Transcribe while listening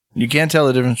You can't tell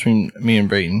the difference between me and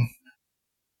Brayton.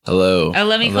 Hello. Oh,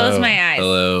 let me close my eyes.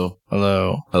 Hello.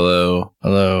 Hello. Hello.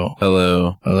 Hello. Hello.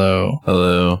 Hello.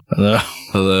 Hello. Hello.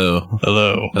 Hello.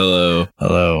 Hello. Hello.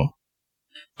 Hello.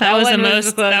 That was the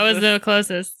most. That was the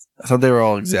closest. I thought they were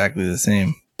all exactly the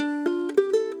same.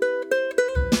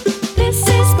 This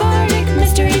is Bardic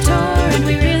Mystery Tour, and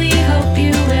we really hope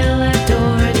you will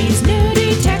adore these new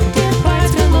detective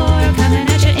bards galore coming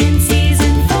at you in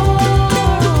season 4.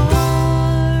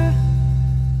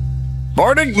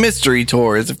 Bardic Mystery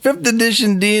Tour is a 5th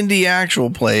edition D&D actual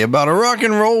play about a rock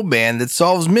and roll band that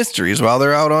solves mysteries while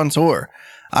they're out on tour.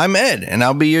 I'm Ed, and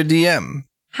I'll be your DM.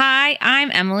 Hi,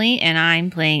 I'm Emily, and I'm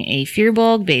playing a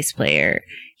Firbolg bass player.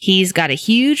 He's got a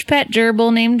huge pet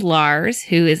gerbil named Lars,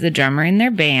 who is the drummer in their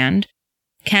band.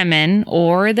 Kemen,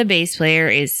 or the bass player,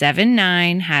 is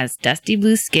 7'9", has dusty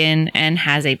blue skin, and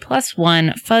has a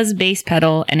 +1 fuzz bass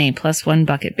pedal and a +1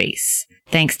 bucket bass.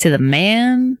 Thanks to the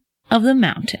man of the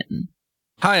mountain.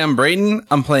 Hi, I'm Brayton.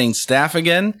 I'm playing Staff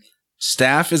again.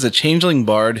 Staff is a changeling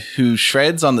bard who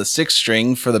shreds on the 6th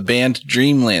string for the band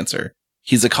Dreamlancer.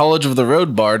 He's a College of the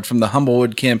Road bard from the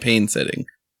Humblewood campaign setting.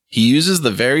 He uses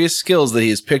the various skills that he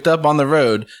has picked up on the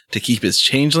road to keep his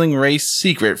changeling race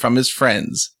secret from his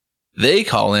friends. They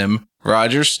call him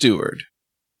Roger Stewart.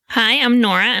 Hi, I'm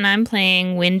Nora, and I'm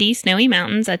playing Windy Snowy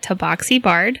Mountains, a Tabaxi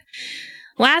bard.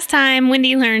 Last time,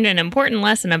 Windy learned an important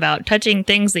lesson about touching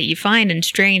things that you find in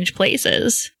strange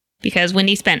places, because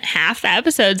Windy spent half the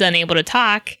episodes unable to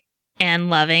talk and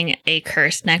loving a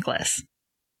cursed necklace.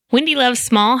 Windy loves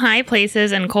small, high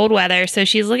places and cold weather, so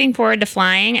she's looking forward to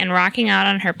flying and rocking out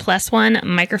on her +1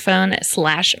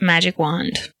 microphone/magic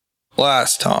wand.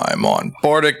 Last time on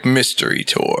Bardic Mystery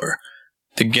Tour,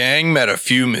 the gang met a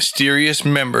few mysterious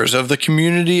members of the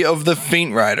community of the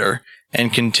Faint Rider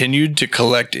and continued to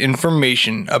collect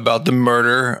information about the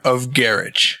murder of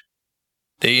Garrich.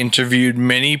 They interviewed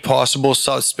many possible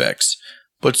suspects,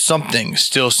 but something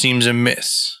still seems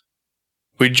amiss.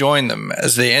 We join them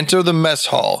as they enter the mess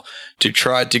hall to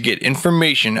try to get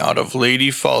information out of Lady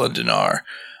Fallendinar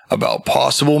about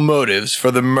possible motives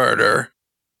for the murder.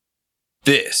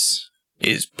 This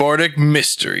is Bardic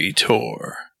Mystery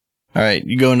Tour. Alright,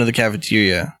 you go into the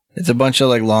cafeteria. It's a bunch of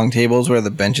long tables where the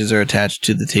benches are attached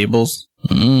to the tables.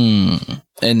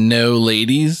 And no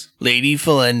ladies? Lady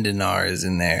Fallendinar is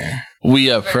in there. We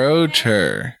approach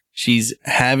her. She's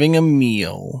having a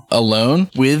meal. Alone?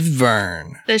 With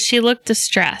Vern. Does she look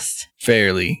distressed?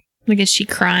 Fairly. Is she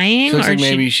crying? Looks like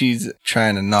maybe she's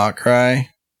trying to not cry.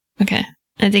 Okay.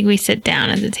 I think we sit down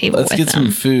at the table Let's with get them.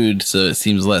 some food so it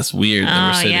seems less weird that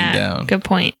we're sitting down. Good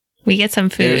point. We get some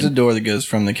food. There's a door that goes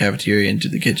from the cafeteria into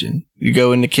the kitchen. You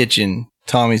go in the kitchen.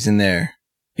 Tommy's in there.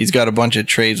 He's got a bunch of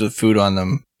trays with food on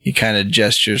them. He kind of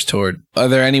gestures toward. Are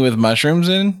there any with mushrooms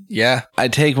in? Yeah. I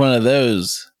take one of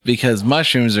those because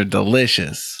mushrooms are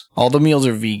delicious. All the meals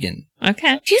are vegan.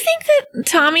 Okay. Do you think that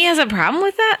Tommy has a problem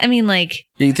with that? I mean,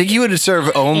 You think he would serve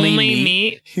only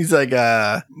meat? He's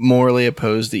morally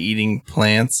opposed to eating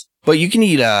plants. But you can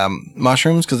eat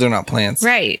mushrooms because they're not plants.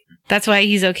 right. That's why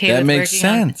he's okay with That makes working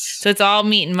on- sense. So it's all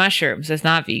meat and mushrooms. It's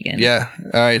not vegan. Yeah.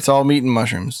 All right. It's all meat and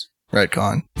mushrooms.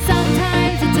 Retcon.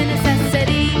 Sometimes it's a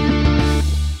necessity.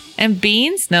 And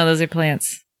beans? No, those are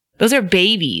plants. Those are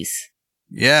babies.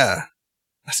 Yeah.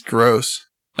 That's gross.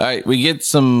 All right, we get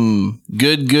some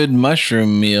good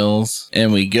mushroom meals,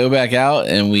 and we go back out,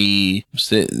 and we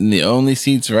sit in the only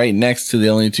seats right next to the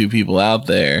only two people out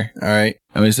there. All right.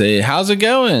 And we say, how's it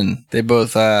going? They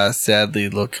both sadly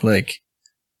look like,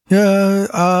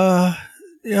 I've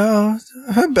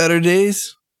had better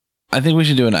days. I think we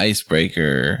should do an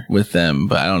icebreaker with them,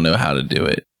 but I don't know how to do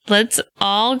it. Let's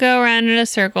all go around in a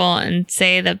circle and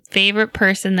say the favorite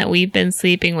person that we've been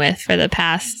sleeping with for the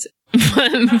past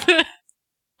month.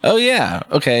 Oh, yeah.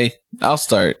 Okay. I'll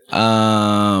start.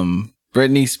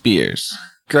 Britney Spears.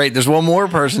 Great. There's one more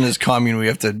person in this commune we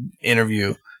have to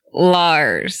interview.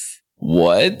 Lars.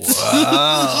 What?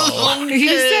 Wow. You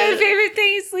said favorite thing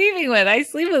he's sleeping with. I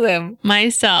sleep with him.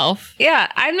 Myself.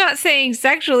 Yeah, I'm not saying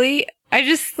sexually. I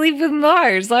just sleep with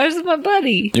Lars. Lars is my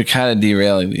buddy. You're kind of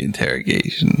derailing the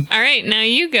interrogation. All right, now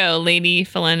you go, Lady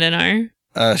Fallendinar.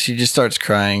 She just starts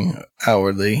crying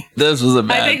outwardly. This was a I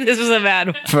bad. think this was a bad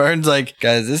one. Vern's like,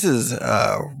 guys, this is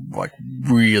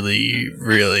really,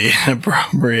 really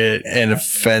inappropriate and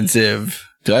offensive.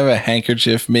 Do I have a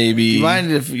handkerchief, maybe? Do you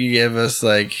mind if you give us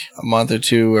a month or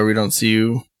two where we don't see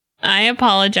you? I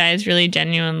apologize really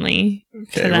genuinely.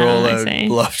 Okay, to that, roll I a say.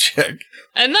 bluff check.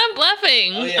 I'm not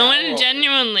bluffing. Oh, yeah, I want to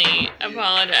genuinely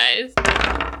apologize.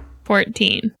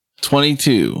 14.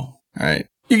 22. All right.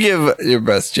 You give your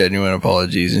best genuine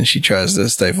apologies, and she tries to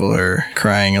stifle her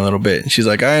crying a little bit. And she's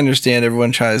like, I understand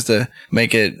everyone tries to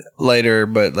make it lighter,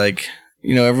 but like,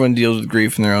 you know, everyone deals with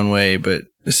grief in their own way, but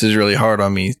this is really hard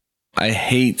on me. I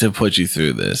hate to put you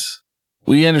through this.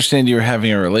 We understand you were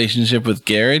having a relationship with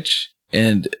Garrett,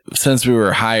 and since we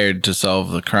were hired to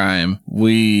solve the crime,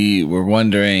 we were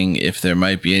wondering if there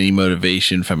might be any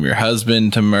motivation from your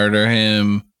husband to murder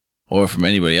him, or from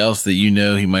anybody else that you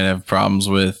know he might have problems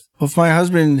with. Well, if my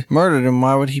husband murdered him,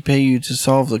 why would he pay you to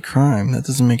solve the crime? That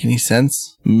doesn't make any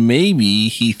sense. Maybe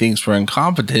he thinks we're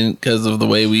incompetent because of the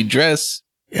way we dress.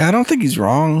 Yeah, I don't think he's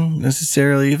wrong,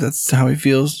 necessarily, if that's how he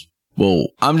feels. Well,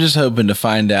 I'm just hoping to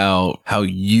find out how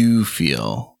you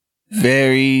feel.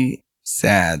 Very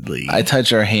sadly. I touch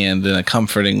her hand in a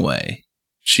comforting way.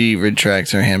 She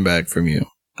retracts her hand back from you.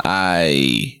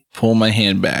 I pull my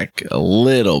hand back a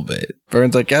little bit.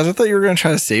 Vern's like, guys, I thought you were going to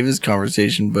try to save this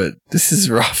conversation, but this is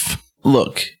rough.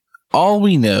 Look, all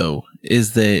we know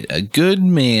is that a good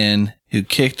man who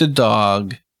kicked a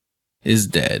dog is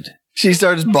dead. She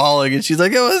starts bawling and she's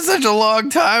like, it was such a long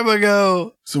time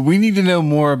ago. So we need to know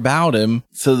more about him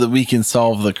so that we can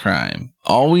solve the crime.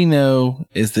 All we know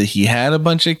is that he had a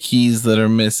bunch of keys that are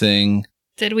missing.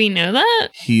 Did we know that?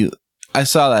 I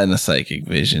saw that in a psychic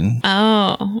vision.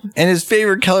 Oh. And his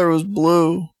favorite color was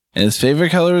blue. And his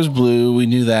favorite color was blue. We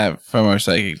knew that from our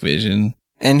psychic vision.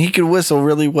 And he could whistle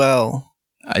really well.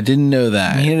 I didn't know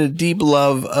that. And he had a deep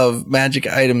love of magic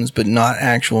items, but not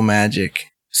actual magic.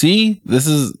 See, this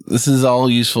is all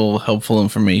useful, helpful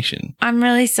information. I'm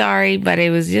really sorry, but I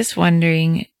was just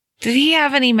wondering, did he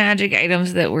have any magic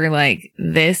items that were like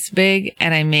this big?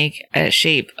 And I make a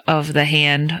shape of the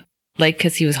hand, like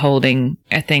because he was holding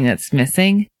a thing that's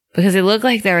missing. Because it looked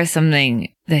like there was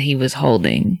something that he was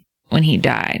holding when he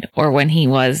died or when he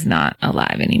was not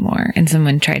alive anymore and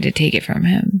someone tried to take it from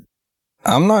him.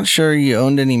 I'm not sure he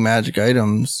owned any magic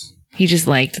items. He just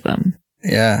liked them.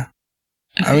 Yeah.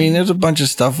 Okay. I mean, there's a bunch of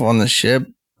stuff on the ship.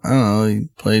 I don't know, he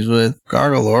plays with.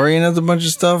 Gargalorian has a bunch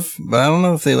of stuff, but I don't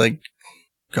know if they, like,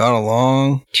 got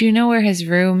along. Do you know where his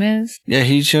room is? Yeah,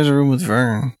 he shares a room with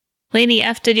Vern. Lady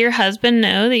F, did your husband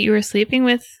know that you were sleeping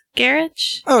with Garrett?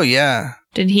 Oh, yeah.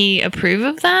 Did he approve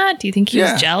of that? Do you think he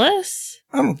Yeah. was jealous?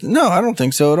 I don't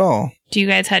think so at all. Do you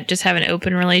guys just have an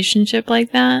open relationship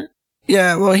like that?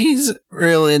 Yeah, well, he's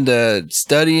real into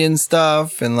studying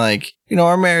stuff, and, like, you know,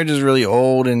 our marriage is really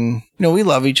old, and, you know, we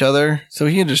love each other, so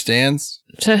he understands.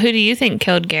 So who do you think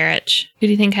killed Garrett? Who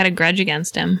do you think had a grudge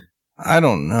against him? I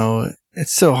don't know.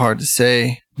 It's so hard to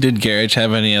say. Did Garrett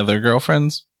have any other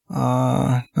girlfriends?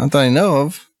 Not that I know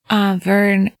of.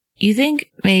 Vern, you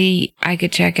think maybe I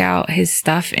could check out his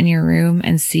stuff in your room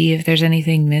and see if there's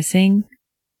anything missing?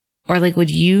 Or, like,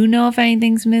 would you know if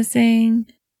anything's missing?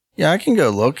 Yeah, I can go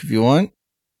look if you want.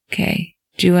 Okay.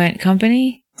 Do you want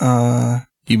company?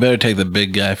 You better take the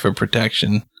big guy for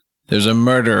protection. There's a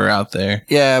murderer out there.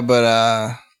 Yeah,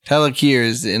 but, Talakir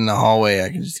is in the hallway. I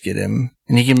can just get him.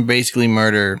 And he can basically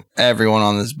murder everyone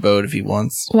on this boat if he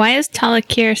wants. Why is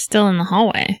Talakir still in the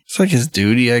hallway? It's like his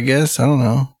duty, I guess. I don't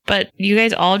know. But you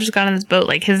guys all just got on this boat,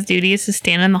 like his duty is to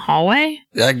stand in the hallway?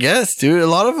 I guess, dude. A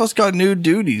lot of us got new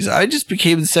duties. I just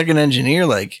became the second engineer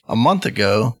like a month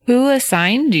ago. Who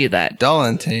assigned you that?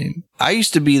 Dalantane. I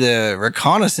used to be the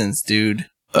reconnaissance dude.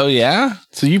 Oh, yeah?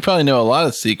 So you probably know a lot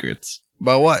of secrets.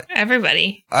 About what?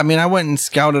 Everybody. I mean, I went and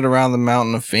scouted around the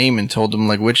Mountain of Fame and told them,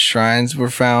 like, which shrines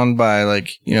were found by,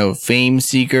 like, you know, fame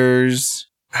seekers,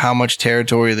 how much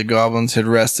territory the goblins had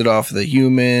wrested off of the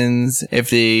humans, if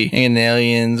the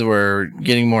aliens were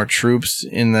getting more troops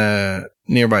in the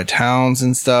nearby towns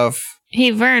and stuff. Hey,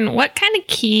 Vern, what kind of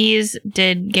keys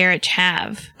did Garrett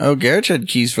have? Oh, Garrett had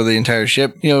keys for the entire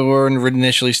ship. You know, we're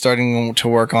initially starting to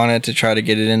work on it to try to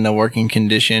get it into working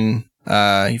condition.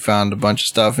 He found a bunch of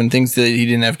stuff and things that he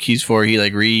didn't have keys for. He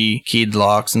like re-keyed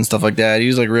locks and stuff like that. He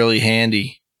was like really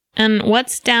handy. And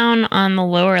what's down on the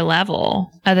lower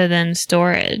level other than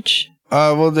storage?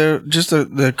 Well, they're just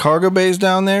the cargo bays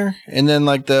down there, and then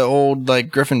like the old like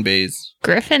Griffin bays.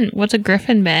 Griffin? What's a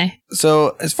Griffin Bay?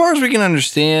 So, as far as we can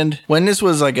understand, when this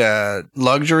was like a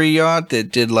luxury yacht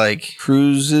that did like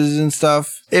cruises and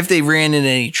stuff, if they ran into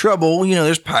any trouble, you know,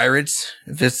 there's pirates.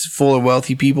 If it's full of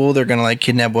wealthy people, they're gonna like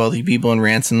kidnap wealthy people and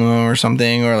ransom them or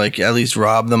something, or like at least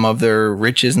rob them of their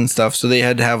riches and stuff. So they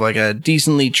had to have like a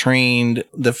decently trained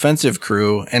defensive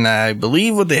crew, and I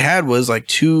believe what they had was like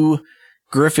 2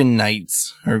 Griffin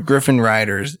Knights or Griffin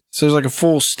Riders. So there's like a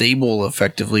full stable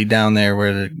effectively down there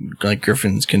where the like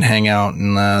Griffins can hang out,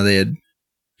 and they had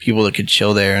people that could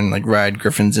chill there and like ride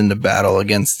Griffins into battle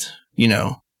against, you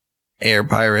know, air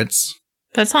pirates.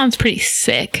 That sounds pretty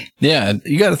sick. Yeah,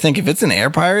 You got to think, if it's an air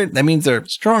pirate, that means they're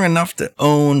strong enough to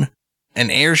own an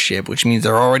airship, which means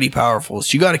they're already powerful.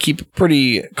 So you got to keep a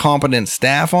pretty competent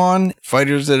staff on.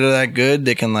 Fighters that are that good,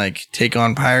 they can like take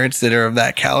on pirates that are of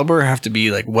that caliber, have to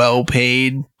be like well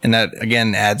paid. And that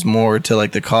again adds more to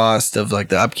like the cost of like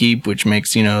the upkeep, which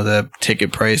makes, you know, the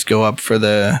ticket price go up for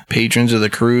the patrons of the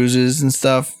cruises and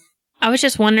stuff. I was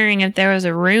just wondering if there was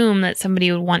a room that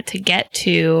somebody would want to get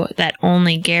to that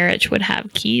only Garrett would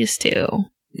have keys to.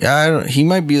 Yeah, he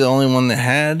might be the only one that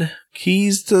had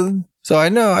keys to. So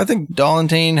I think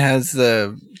Dollantane has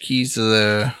the keys to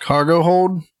the cargo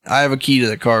hold. I have a key to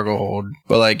the cargo hold.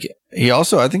 But like,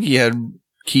 I think he had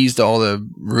keys to all the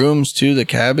rooms too, the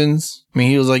cabins. I mean,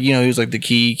 he was like, you know, he was like the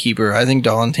key keeper. I think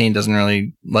Dollantane doesn't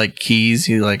really like keys.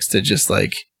 He likes to just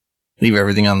like leave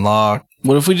everything unlocked.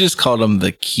 what if we just called him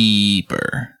the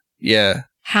Keeper? Yeah.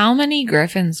 How many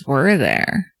griffins were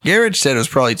there? Garrett said it was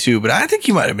probably 2, but I think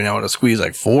he might have been able to squeeze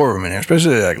like 4 of them in there,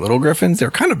 especially like little griffins.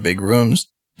 They're kind of big rooms.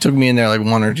 Took me in there like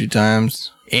 1 or 2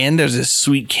 times. And there's this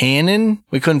sweet cannon.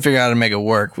 We couldn't figure out how to make it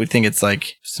work. We think it's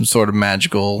like some sort of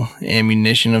magical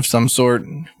ammunition of some sort.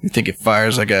 We think it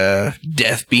fires like a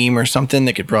death beam or something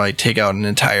that could probably take out an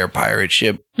entire pirate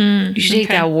ship. You should take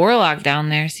that warlock down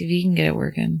there, see if he can get it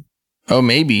working. Oh,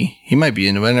 maybe. He might be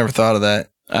into it. I never thought of that.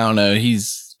 I don't know.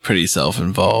 He's pretty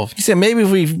self-involved. He said maybe if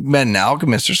we met an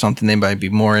alchemist or something, they might be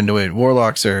more into it.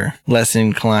 Warlocks are less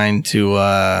inclined to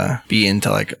be into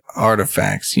like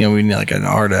artifacts. You know, we need like an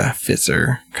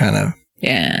artificer kind of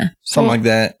Yeah. something like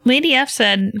that. Lady F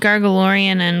said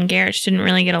Gargalorian and Garrett didn't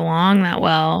really get along that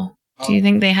well. Do you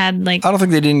think they had like... I don't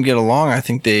think they didn't get along. I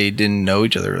think they didn't know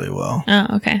each other really well. Oh,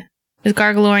 okay. Is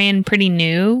Gargalorian pretty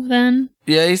new then?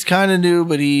 Yeah, he's kind of new,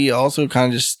 but he also kind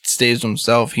of just stays to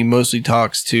himself. He mostly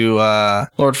talks to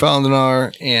Lord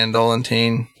Faldenar and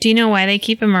Dollantane. Do you know why they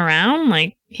keep him around?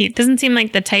 Like, he doesn't seem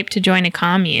like the type to join a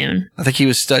commune. I think he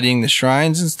was studying the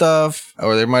shrines and stuff,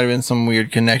 or there might have been some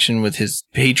weird connection with his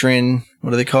patron.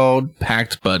 What are they called?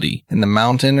 Pact buddy. In the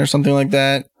mountain or something like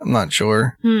that? I'm not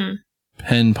sure.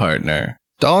 Pen partner.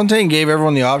 Dollantane gave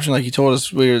everyone the option, like he told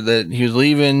us that he was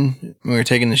leaving when we were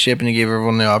taking the ship, and he gave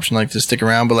everyone the option like to stick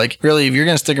around. But like, really, if you're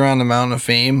gonna stick around the Mountain of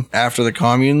Fame after the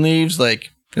commune leaves,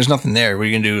 like, there's nothing there. What are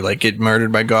you gonna do? Like, get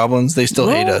murdered by goblins? They still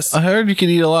hate us. I heard you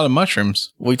could eat a lot of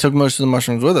mushrooms. We took most of the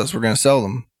mushrooms with us. We're gonna sell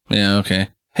them. Yeah, okay.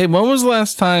 Hey, when was the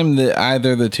last time that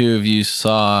either the two of you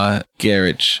saw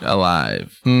Garrett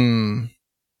alive?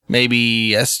 Maybe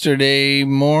yesterday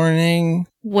morning.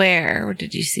 Where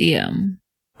did you see him?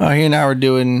 Oh, he and I were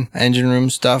doing engine room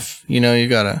stuff. You know,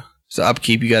 it's the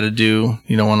upkeep you gotta do.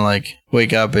 You don't want to like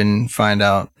wake up and find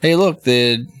out, hey, look,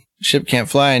 the ship can't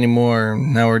fly anymore.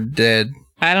 Now we're dead.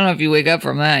 I don't know if you wake up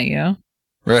from that, you know?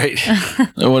 Right.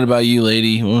 What about you,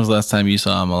 lady? When was the last time you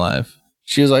saw him alive?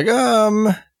 She was like,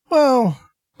 well,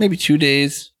 maybe 2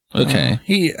 days. Okay.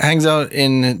 He hangs out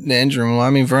in the engine room. Well,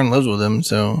 I mean, Vern lives with him,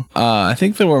 so. I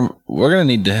think that we're gonna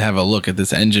need to have a look at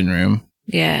this engine room.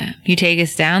 Yeah. You take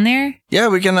us down there? Yeah,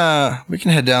 we can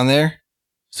head down there.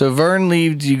 So Vern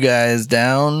leads you guys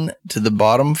down to the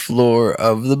bottom floor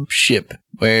of the ship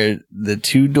where the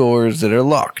 2 doors that are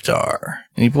locked are.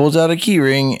 And he pulls out a key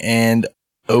ring and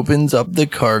opens up the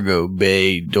cargo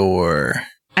bay door.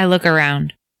 I look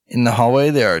around. In the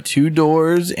hallway, there are 2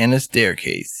 doors and a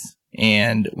staircase.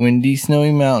 And Windy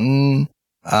Snowy Mountain,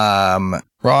 Ron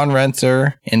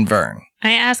Renser, and Vern.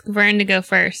 I ask Vern to go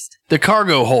first. The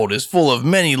cargo hold is full of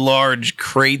many large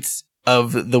crates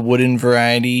of the wooden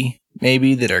variety,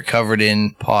 maybe, that are covered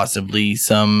in possibly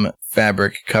some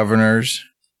fabric coverers.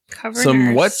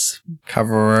 Some what?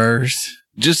 Coverers.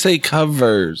 Just say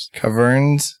covers.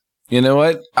 Coverns. You know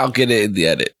what? I'll get it in the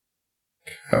edit.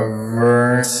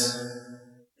 Covers.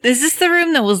 Is this the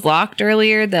room that was locked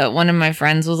earlier that one of my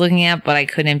friends was looking at, but I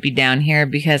couldn't be down here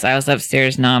because I was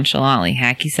upstairs nonchalantly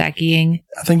hacky-sackying?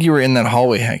 I think you were in that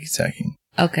hallway hacky-sacking.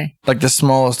 Okay. Like the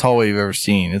smallest hallway you've ever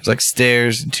seen. It's like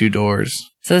stairs and 2 doors.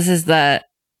 So this is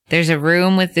there's a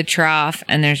room with the trough,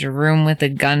 and there's a room with a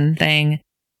gun thing,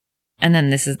 and then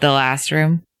this is the last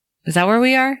room. Is that where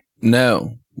we are?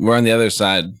 No, we're on the other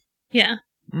side. Yeah.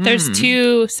 There's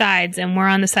 2 sides, and we're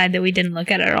on the side that we didn't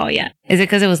look at all yet. Is it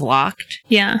because it was locked?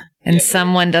 Yeah. And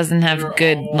someone doesn't have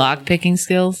good lock-picking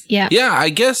skills? Yeah. Yeah, I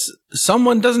guess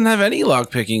someone doesn't have any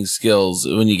lockpicking skills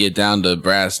when you get down to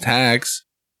brass tacks,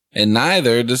 and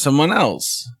neither does someone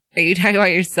else. Are you talking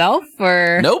about yourself,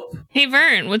 or? Nope. Hey,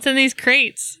 Vern, what's in these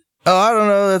crates? Oh, I don't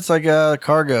know. That's like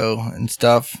cargo and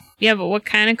stuff. Yeah, but what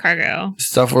kind of cargo?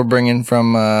 Stuff we're bringing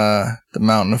from the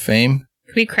Mountain of Fame.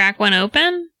 Could we crack one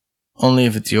open? Only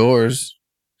if it's yours.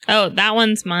 Oh, that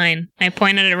one's mine. I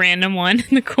pointed at a random one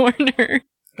in the corner.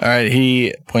 All right,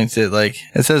 he points it like,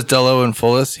 it says Dello and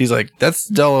Fullest. He's like, that's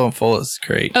Dello and Fullest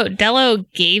crate. Oh, Dello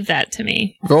gave that to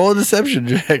me. Roll a deception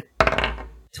check.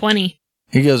 20.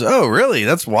 He goes, oh, really?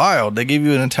 That's wild. They gave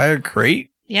you an entire crate?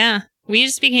 Yeah. We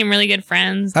just became really good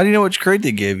friends. How do you know which crate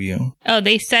they gave you? Oh,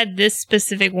 they said this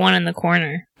specific one in the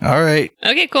corner. All right.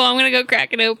 Okay, cool. I'm going to go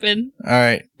crack it open. All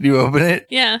right. You open it?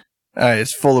 Yeah. All right.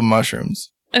 It's full of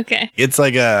mushrooms. Okay. It's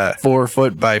like a 4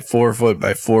 foot by 4 foot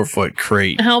by 4 foot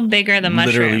crate. How big are the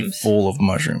Literally mushrooms? full of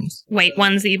mushrooms. White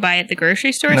ones that you buy at the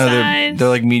grocery store No, size? they're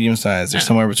like medium sized. They're Oh.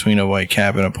 somewhere between a white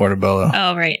cap and a portobello.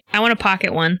 Oh, right. I want to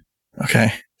pocket one.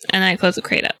 Okay. And then I close the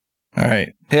crate up. All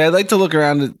right. Hey, I'd like to look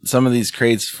around at some of these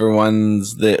crates for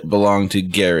ones that belong to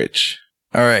Garrich.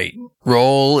 All right.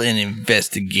 Roll an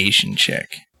investigation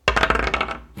check.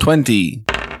 20.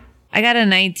 I got a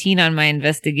 19 on my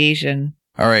investigation.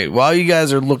 All right. While you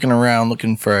guys are looking around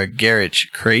looking for a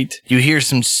Garrich crate, you hear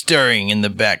some stirring in the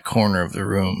back corner of the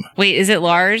room. Wait, is it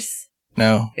Lars?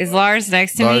 No. Is Lars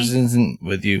next to Lars me? isn't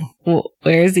with you. Well,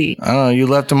 where is he? I don't know. You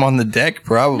left him on the deck,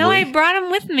 probably. No, I brought him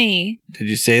with me. Did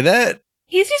you say that?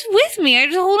 He's just with me. I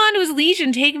just hold on to his leash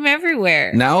and take him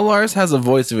everywhere. Now Lars has a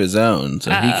voice of his own, so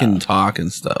he Uh-oh. can talk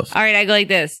and stuff. All right, I go like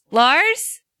this.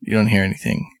 Lars? You don't hear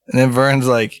anything. And then Vern's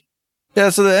like,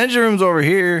 yeah, so the engine room's over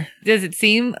here. Does it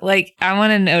seem like I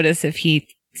want to notice if he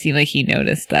seemed like he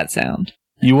noticed that sound?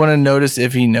 You want to notice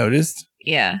if he noticed?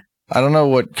 Yeah. I don't know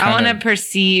what I want kind to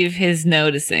perceive his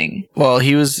noticing. Well,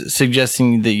 he was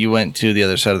suggesting that you went to the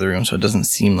other side of the room, so it doesn't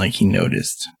seem like he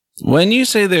noticed. When you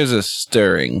say there's a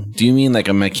stirring, do you mean like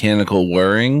a mechanical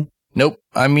whirring? Nope.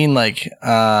 I mean, like,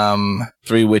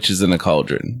 3 witches in a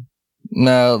cauldron.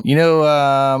 no,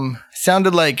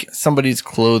 sounded like somebody's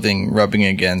clothing rubbing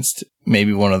against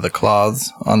maybe one of the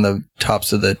cloths on the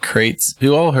tops of the crates.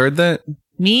 Who all heard that?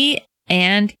 Me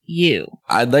and you.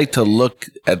 I'd like to look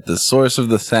at the source of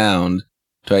the sound.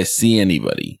 Do I see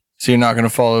anybody? So you're not going to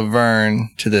follow Vern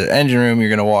to the engine room. You're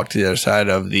going to walk to the other side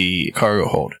of the cargo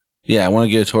hold. Yeah, I want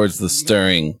to go towards the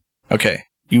stirring. Okay.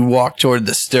 You walk toward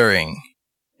the stirring,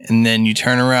 and then you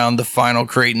turn around the final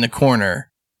crate in the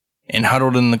corner, and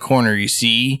huddled in the corner, you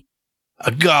see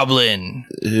a goblin.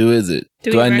 Who is it?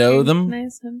 Do we I know them?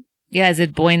 recognize him? Yeah, is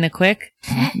it Boyne the Quick?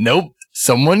 Nope.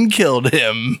 Someone killed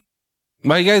him.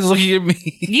 Why are you guys looking at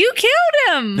me? You killed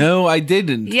him! No, I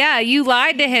didn't. Yeah, you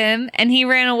lied to him and he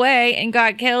ran away and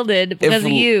got killed because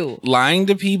of you. Lying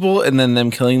to people and then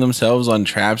them killing themselves on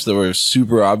traps that were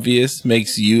super obvious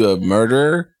makes you a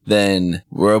murderer, then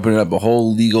we're opening up a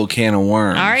whole legal can of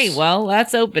worms. All right, well,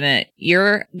 let's open it.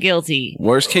 You're guilty.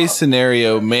 Worst case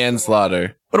scenario,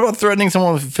 manslaughter. What about threatening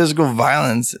someone with physical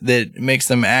violence that makes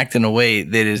them act in a way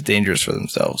that is dangerous for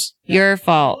themselves? Your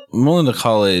fault. I'm willing to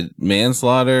call it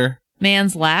manslaughter.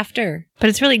 Man's laughter. But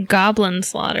it's really goblin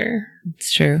slaughter.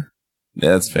 It's true. Yeah,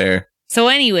 that's fair. So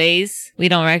anyways, we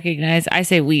don't recognize. I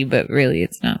say we, but really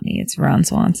it's not me. It's Ron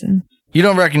Swanson. You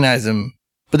don't recognize him,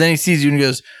 but then he sees you and he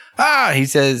goes, ah, he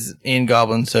says in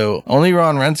Goblin, so only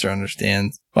Ron Renser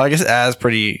understands. Well, I guess as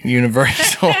pretty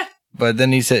universal. But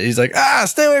then he's like, ah,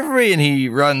 stay away from me. And he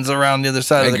runs around the other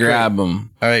side of I the grab him.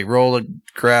 All right, roll a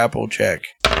grapple check.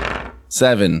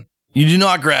 7. You do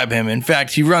not grab him. In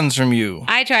fact, he runs from you.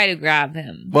 I try to grab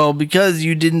him. Well, because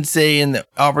you didn't say in the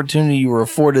opportunity you were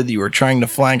afforded that you were trying to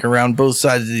flank around both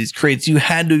sides of these crates, you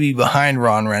had to be behind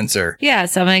Ron Renser. Yeah,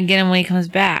 so I'm going to get him when he comes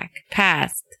back.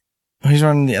 Past. He's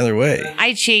running the other way.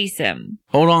 I chase him.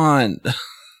 Hold on.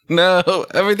 No,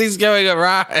 everything's going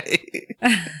awry.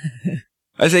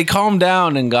 I say calm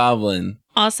down in Goblin.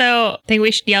 Also, I think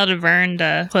we should yell to Vern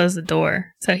to close the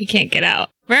door so he can't get out.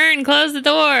 Vern, close the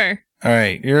door. All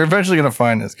right, you're eventually going to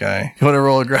find this guy. You want to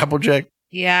roll a grapple check?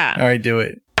 Yeah. All right, do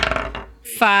it.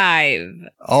 5.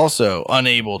 Also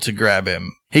unable to grab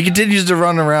him. He continues to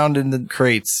run around in the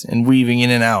crates and weaving in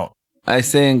and out. I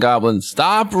say in Goblin,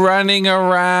 stop running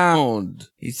around.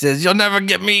 He says, you'll never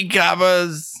get me,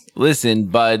 Gabbas. Listen,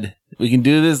 bud, we can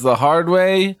do this the hard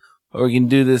way or we can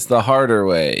do this the harder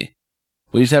way.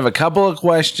 We just have a couple of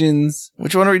questions.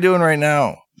 Which one are we doing right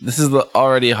now? This is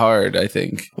already hard, I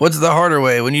think. What's the harder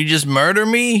way? When you just murder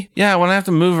me? Yeah, when I have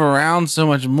to move around so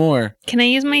much more. Can I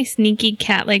use my sneaky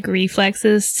cat-like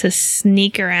reflexes to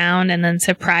sneak around and then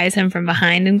surprise him from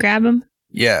behind and grab him?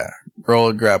 Yeah, roll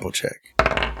a grapple check.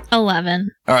 11.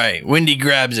 All right, Wendy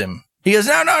grabs him. He goes,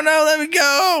 no, let me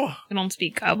go. I don't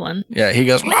speak goblin. Yeah, he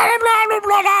goes, Did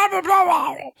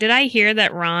I hear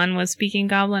that Ron was speaking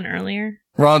goblin earlier?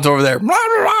 Ron's over there. Okay,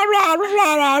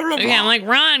 I'm like,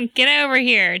 Ron, get over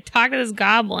here. Talk to this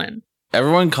goblin.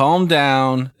 Everyone calm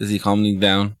down. Is he calming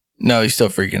down? No, he's still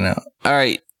freaking out. All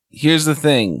right, here's the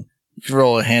thing. You should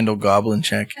roll a handle goblin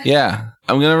check. Yeah,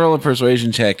 I'm going to roll a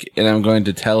persuasion check and I'm going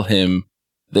to tell him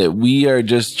that we are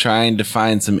just trying to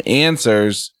find some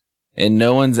answers and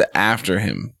no one's after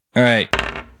him. All right.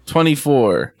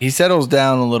 24. He settles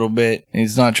down a little bit, and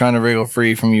he's not trying to wriggle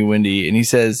free from you, Wendy. And he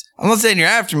says, I'm not saying you're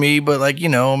after me, but like, you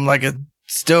know, I'm like a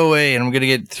stowaway and I'm going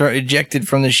to get ejected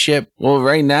from the ship. Well,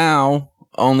 right now,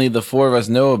 only the 4 of us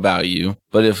know about you.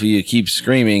 But if you keep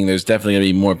screaming, there's definitely going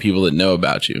to be more people that know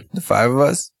about you. The 5 of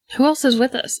us? Who else is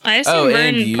with us? I assume and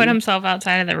Vern you. put himself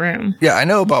outside of the room. Yeah, I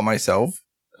know about myself.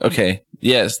 Okay.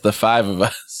 Yes, the 5 of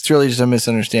us. It's really just a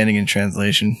misunderstanding in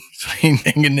translation between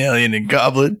Ganalion and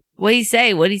Goblin. What'd he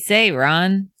say? What'd he say,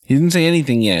 Ron? He didn't say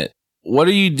anything yet. What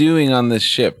are you doing on this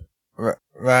ship?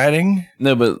 Riding?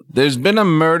 No, but there's been a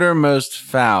murder most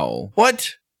foul.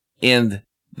 What? And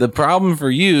the problem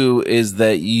for you is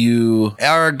that you...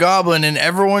 Are a goblin, and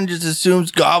everyone just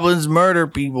assumes goblins murder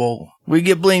people. We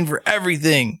get blamed for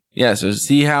everything. Yeah, so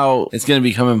see how it's going to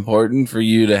become important for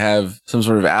you to have some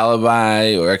sort of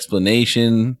alibi or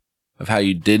explanation of how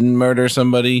you didn't murder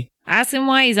somebody? Ask him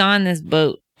why he's on this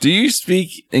boat. Do you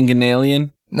speak in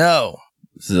Ganalion? No.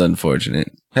 This is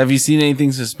unfortunate. Have you seen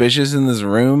anything suspicious in this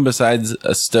room besides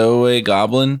a stowaway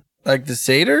goblin? Like the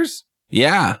satyrs?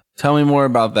 Yeah. Tell me more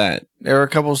about that. There were a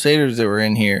couple satyrs that were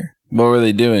in here. What were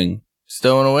they doing?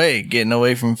 Stowing away, getting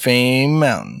away from Fame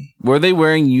Mountain. Were they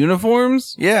wearing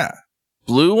uniforms? Yeah.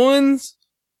 Blue ones?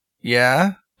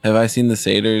 Yeah. Have I seen the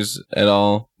satyrs at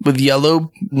all? With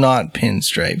yellow, not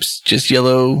pinstripes, just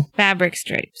yellow. Fabric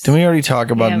stripes. Didn't we already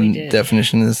talk about Yeah, we the did.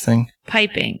 definition of this thing?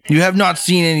 Piping. You have not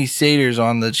seen any satyrs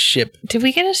on the ship. Did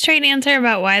we get a straight answer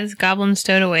about why this goblin's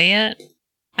stowed away yet?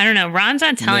 I don't know. Ron's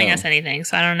not telling No. us anything,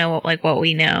 so I don't know what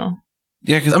we know.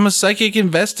 Yeah, because I'm a psychic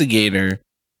investigator.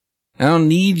 I don't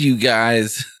need you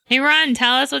guys. Hey, Ron,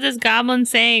 tell us what this goblin's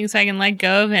saying so I can let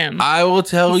go of him. I will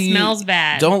tell He you. smells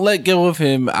bad. Don't let go of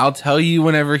him. I'll tell you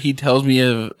whenever he tells me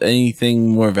of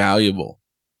anything more valuable.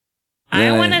 I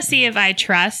Yeah. want to see if I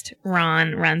trust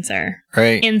Ron Runser.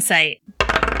 Right. Insight.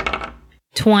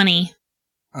 20.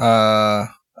 I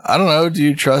don't know. Do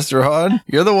you trust Rod?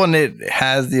 You're the one that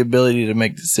has the ability to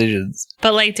make decisions.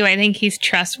 But, like, do I think he's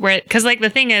trustworthy? Because, like, the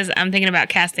thing is, I'm thinking about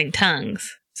casting tongues.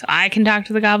 So I can talk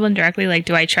to the goblin directly. Like,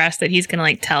 do I trust that he's going to,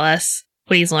 like, tell us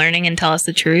what he's learning and tell us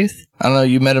the truth? I don't know.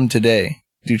 You met him today.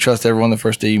 Do you trust everyone the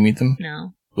first day you meet them?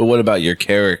 No. But what about your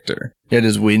character? Yeah,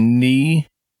 does Wendy.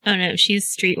 Oh, no. She's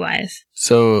streetwise.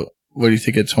 So, what do you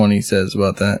think a 20 says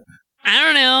about that? I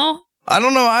don't know. I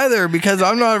don't know either because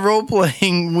I'm not role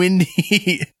playing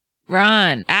Wendy.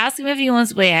 Ron, ask him if he wants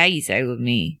to play Hacky Sack with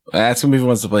me. Ask him if he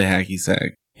wants to play hacky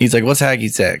sack. He's like, what's hacky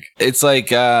sack? It's like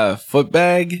foot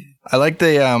bag. I like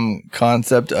the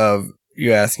concept of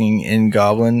you asking in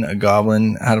Goblin, a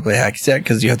goblin, how to play hacky sack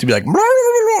because you have to be like, blah, blah,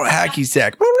 blah, blah, hacky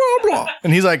sack, blah, blah, blah.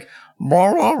 And he's like,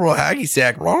 blah, blah, blah, hacky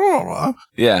sack, blah, blah, blah.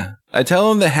 Yeah. I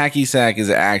tell him the hacky sack is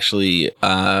actually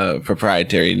a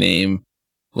proprietary name,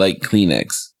 like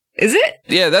Kleenex. Is it?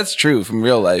 Yeah, that's true from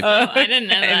real life. I didn't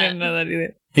know I that. didn't know that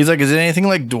either. He's like, is it anything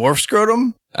like dwarf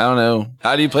scrotum? I don't know.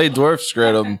 How do you play dwarf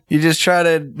scrotum? You just try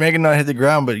to make it not hit the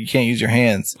ground, but you can't use your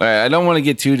hands. All right, I don't want to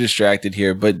get too distracted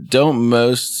here, but don't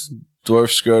most dwarf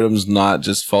scrotums not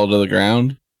just fall to the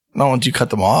ground? Not once you cut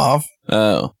them off.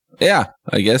 Oh, yeah.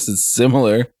 I guess it's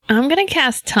similar. I'm going to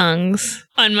cast tongues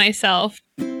on myself.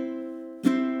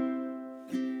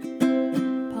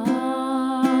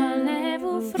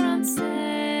 Parlez-vous français?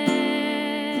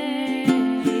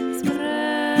 Sprechen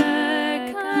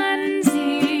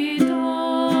Sie Deutsch?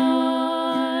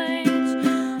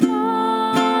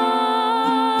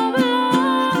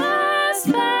 Habla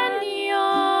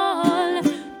Español?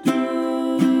 Do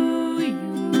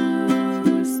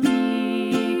you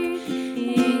speak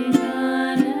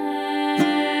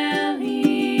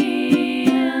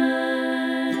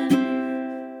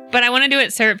English? But I want to do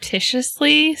it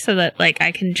surreptitiously so that, like,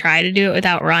 I can try to do it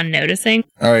without Ron noticing.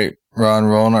 All right, Ron,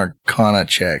 roll an Arcana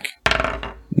check.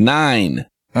 9.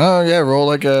 Oh, yeah, roll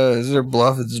like a, is there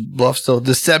bluff? It's bluff still.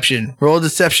 Deception. Roll a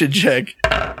deception check.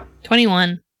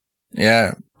 21.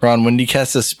 Yeah, Ron, Wendy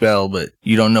cast a spell, but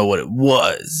you don't know what it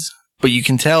was. But you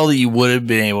can tell that you would have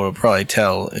been able to probably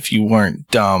tell if you weren't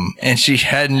dumb and she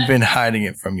hadn't been hiding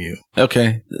it from you.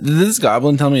 Okay. Did this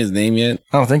goblin tell me his name yet?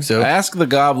 I don't think so. I asked the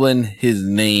goblin his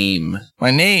name. My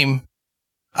name?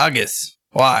 Agus.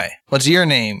 Why? What's your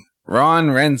name? Ron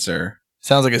Renser.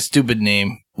 Sounds like a stupid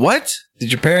name. What?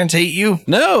 Did your parents hate you?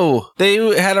 No, they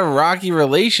had a rocky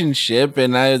relationship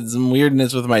and I had some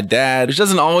weirdness with my dad, which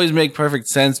doesn't always make perfect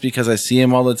sense because I see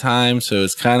him all the time. So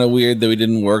it's kind of weird that we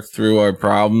didn't work through our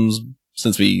problems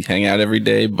since we hang out every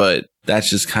day, but that's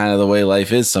just kind of the way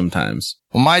life is sometimes.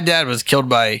 Well, my dad was killed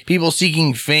by people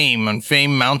seeking fame on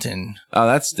Fame Mountain. Oh,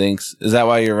 that stinks. Is that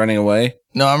why you're running away?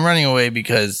 No, I'm running away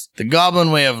because the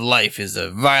goblin way of life is a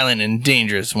violent and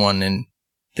dangerous one, and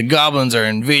the goblins are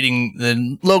invading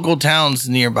the local towns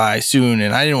nearby soon,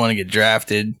 and I didn't want to get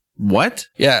drafted. What?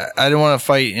 Yeah, I didn't want to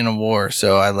fight in a war,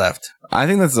 so I left. I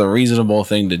think that's a reasonable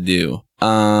thing to do.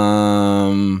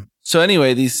 So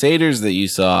anyway, these satyrs that you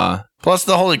saw, Plus,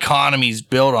 the whole economy's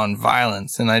built on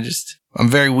violence, and I'm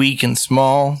very weak and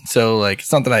small, so, like,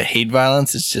 it's not that I hate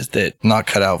violence, it's just that I'm not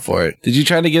cut out for it. did you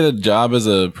try to get a job as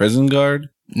a prison guard?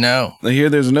 No. I hear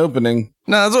there's an opening.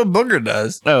 No, that's what Booker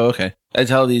does. Oh, okay. I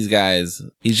tell these guys,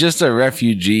 he's just a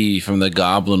refugee from the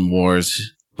Goblin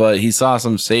Wars, but he saw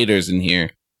some satyrs in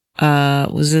here.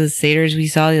 Was it the satyrs we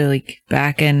saw, like,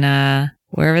 back in,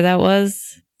 wherever that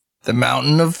was? The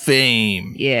Mountain of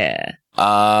Fame. Yeah.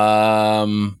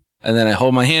 And then I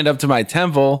hold my hand up to my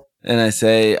temple and I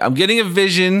say, I'm getting a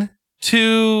vision.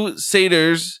 2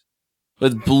 satyrs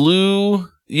with blue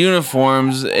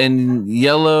uniforms and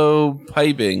yellow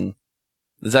piping.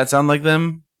 Does that sound like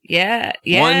them? Yeah.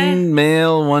 1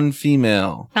 male, 1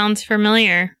 female. Sounds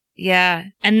familiar. Yeah.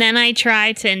 And then I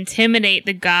try to intimidate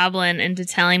the goblin into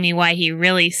telling me why he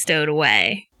really stowed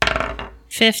away.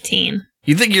 15.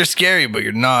 You think you're scary, but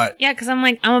you're not. Yeah, because I'm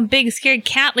a big scared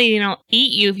cat lady and I'll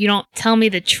eat you if you don't tell me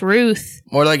the truth.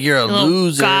 More like you're a You little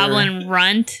loser. goblin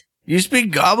runt. You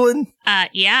speak goblin?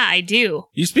 Yeah, I do.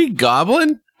 You speak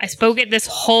Goblin? I spoke it this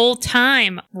whole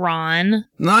time, Ron.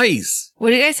 Nice.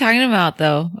 What are you guys talking about,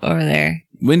 though, over there?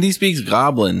 Wendy speaks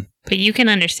Goblin. But you can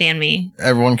understand me.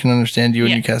 Everyone can understand you when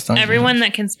Yeah. you cast on. Everyone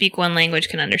that can speak one language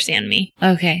can understand me.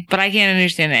 Okay. But I can't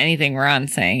understand anything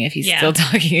Ron's saying if he's Yeah. still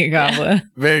talking in Goblin.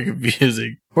 Very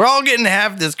confusing. We're all getting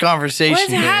half this conversation. What's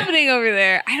here. happening over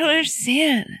there? I don't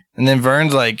understand. And then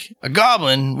Vern's like, a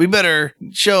goblin? We better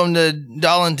show him to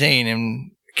Dolantane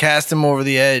and cast him over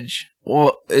the edge.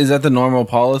 Well, is that the normal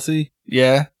policy?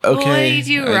 Yeah. Well, what Okay. did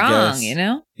you do I wrong, guess. you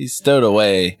know? He's stowed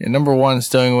away. And number 1,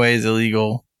 stowing away is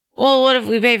illegal. Well, what if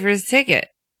we pay for his ticket?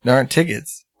 There aren't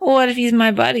tickets. Well, what if he's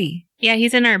my buddy? Yeah,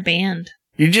 he's in our band.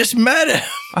 You just met him.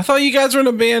 I thought you guys were in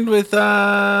a band with,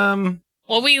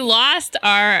 Well, we lost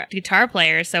our guitar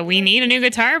player, so we need a new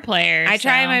guitar player. I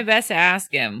try my best to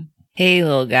ask him, hey,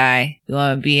 little guy, you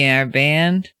want to be in our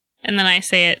band? And then I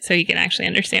say it so you can actually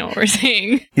understand what we're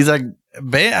saying. He's like,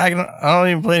 I don't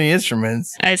even play any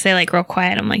instruments. I say like real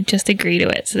quiet. I'm like, just agree to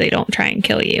it so they don't try and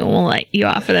kill you. And we'll let you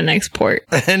off for the next port.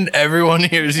 And everyone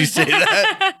hears you say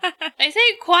that. I say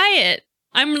it quiet.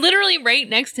 I'm literally right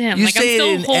next to him. You like say I'm still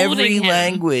it in holding every him.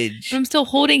 language. But I'm still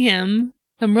holding him.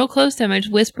 I'm real close to him. I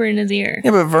just whisper in his ear.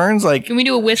 Yeah, but Vern's like Can we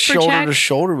do a whisper shoulder check? to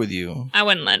shoulder with you. I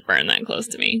wouldn't let Vern that close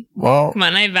to me. Well, Come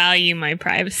on, I value my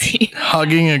privacy.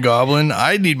 hugging a goblin,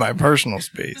 I need my personal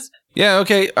space. yeah,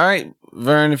 okay. All right,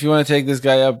 Vern, if you want to take this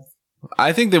guy up,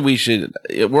 I think that we should.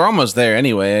 We're almost there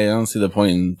anyway. I don't see the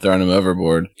point in throwing him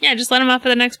overboard. Yeah, just let him off at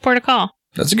the next port of call.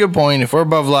 That's a good point. If we're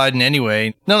above Leiden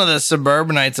anyway, none of the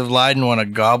suburbanites of Leiden want a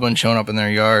goblin showing up in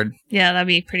their yard. Yeah, that'd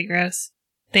be pretty gross.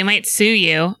 They might sue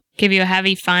you, give you a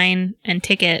heavy fine and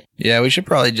ticket. Yeah, we should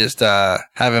probably just have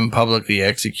him publicly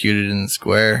executed in the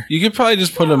square. You could probably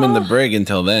just put him in the brig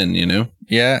until then, you know?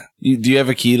 Yeah, Do you have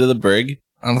a key to the brig?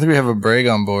 I don't think we have a brig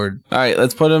on board. All right,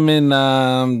 let's put him in.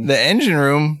 The engine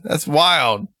room? That's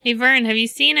wild. Hey, Vern, have you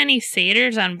seen any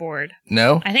satyrs on board?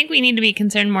 No? I think we need to be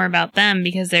concerned more about them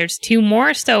because there's 2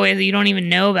 more stowaways that you don't even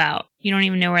know about. You don't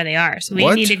even know where they are. So we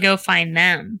What? need to go find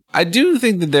them. I do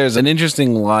think that there's an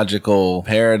interesting logical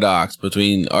paradox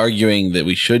between arguing that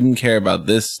we shouldn't care about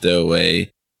this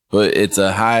stowaway, but it's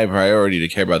a high priority to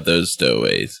care about those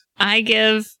stowaways. I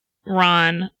give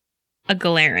Ron a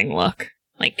glaring look.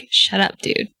 Like, shut up,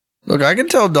 dude. Look, I can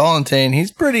tell Dolantane,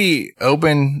 he's pretty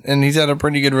open, and he's had a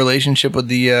pretty good relationship with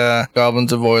the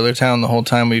goblins of Oilertown the whole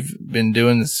time we've been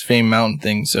doing this Fame Mountain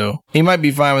thing, so he might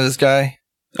be fine with this guy.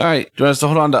 All right, do you want us to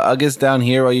hold on to Ugus down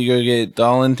here while you go get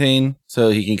Dolantane so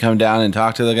he can come down and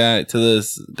talk to the guy, to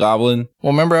this goblin?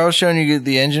 Well, remember I was showing you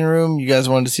the engine room? You guys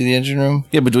wanted to see the engine room?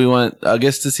 Yeah, but do we want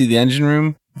Ugus to see the engine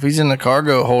room? If he's in the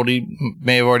cargo hold, he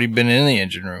may have already been in the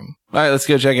engine room. All right, let's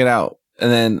go check it out.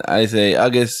 And then I say,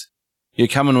 Ugus, you're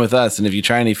coming with us, and if you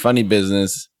try any funny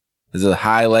business, there's a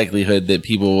high likelihood that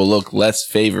people will look less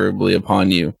favorably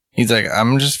upon you. He's like,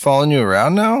 I'm just following you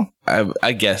around now?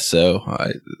 I guess so.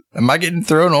 Am I getting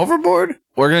thrown overboard?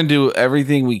 We're going to do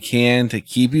everything we can to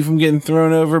keep you from getting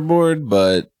thrown overboard,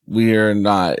 but we are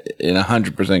not in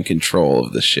 100% control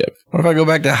of the ship. What if I go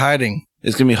back to hiding?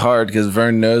 It's going to be hard because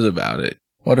Vern knows about it.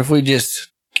 What if we just...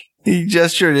 He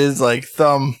gestured his, like,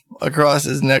 thumb across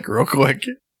his neck real quick.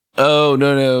 Oh,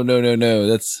 no.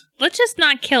 That's Let's just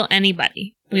not kill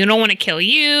anybody. We don't want to kill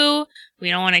you. We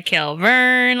don't want to kill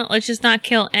Vern. Let's just not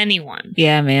kill anyone.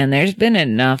 Yeah, man, there's been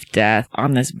enough death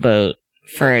on this boat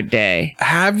for a day.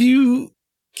 Have you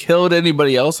killed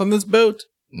anybody else on this boat?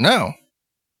 No.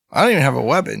 I don't even have a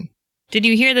weapon. Did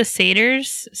you hear the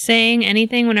satyrs saying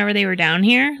anything whenever they were down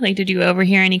here? Like, did you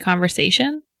overhear any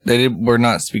conversation? We're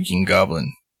not speaking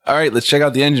goblin. All right, let's check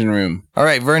out the engine room. All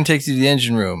right, Vern takes you to the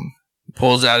engine room,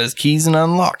 pulls out his keys and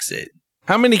unlocks it.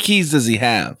 How many keys does he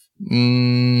have?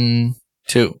 2.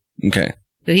 Okay.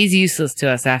 So he's useless to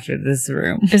us after this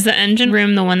room. Is the engine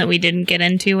room the one that we didn't get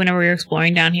into whenever we were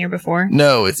exploring down here before?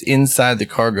 No, it's inside the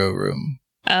cargo room.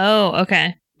 Oh,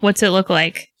 okay. What's it look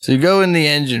like? So you go in the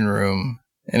engine room,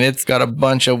 and it's got a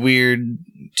bunch of weird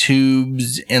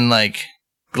tubes and like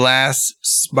glass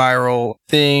spiral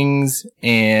things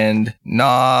and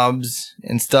knobs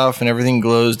and stuff, and everything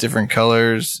glows different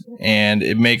colors, and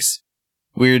it makes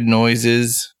weird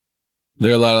noises. There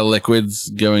are a lot of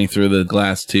liquids going through the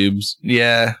glass tubes.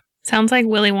 Yeah. Sounds like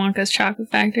Willy Wonka's chocolate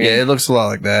factory. Yeah, it looks a lot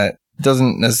like that. It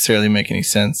doesn't necessarily make any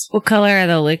sense. What color are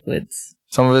the liquids?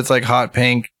 Some of it's like hot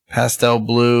pink, pastel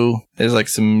blue. There's like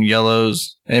some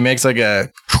yellows. And it makes like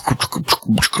a...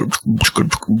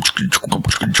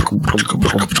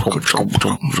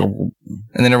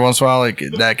 And then every once in a while, like,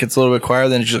 that gets a little bit quieter,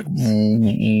 then it's just like...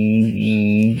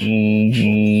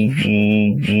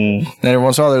 Then every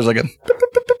once in a while, there's like a...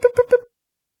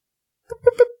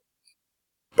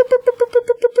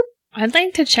 I'd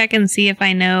like to check and see if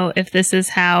I know if this is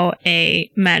how a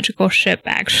magical ship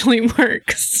actually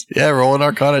works. Yeah, roll an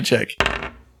Arcana check.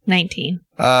 19.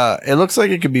 It looks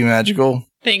like it could be magical.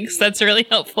 Thanks, that's really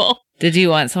helpful. Did you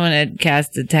want someone to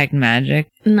cast Detect Magic?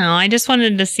 No, I just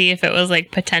wanted to see if it was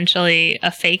like potentially a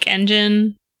fake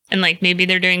engine and like maybe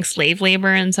they're doing slave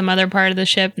labor in some other part of the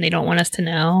ship and they don't want us to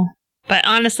know. But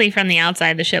honestly, from the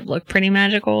outside, the ship looked pretty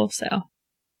magical, so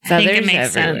I think it Feathers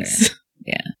makes everywhere. sense.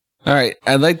 Yeah. All right,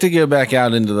 I'd like to go back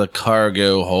out into the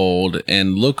cargo hold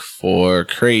and look for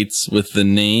crates with the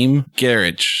name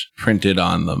Garage printed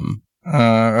on them. All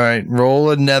right, roll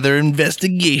another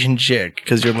investigation check,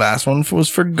 because your last one was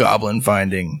for goblin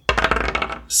finding.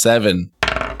 7.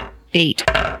 8.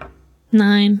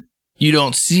 9. You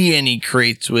don't see any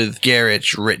crates with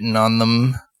Garage written on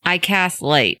them. I cast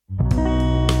Light.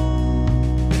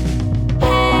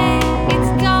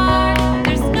 It's dark,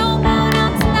 there's no moon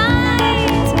out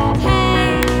tonight.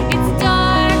 Hey, it's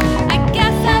dark, I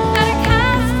guess I better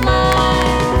cast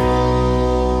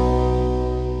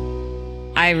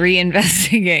light. I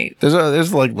reinvestigate.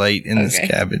 There's like light in this Okay.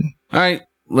 cabin. All right,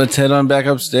 let's head on back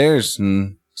upstairs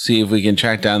and see if we can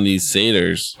track down these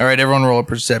satyrs. All right, everyone roll a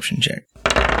perception check.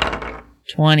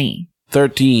 20.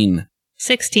 13.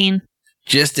 16.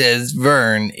 Just as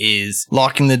Vern is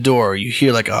locking the door, you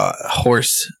hear like a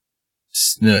horse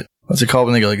snoot. What's it called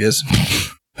when they go like this?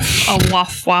 A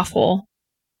waffle.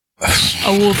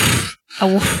 A woof. A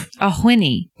woof. A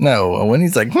whinny. No, when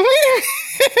he's like, come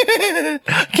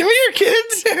here,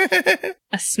 kids.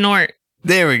 A snort.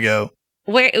 There we go.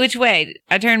 Where? Which way?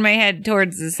 I turn my head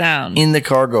towards the sound. In the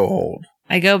cargo hold.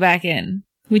 I go back in.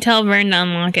 We tell Vern to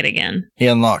unlock it again. He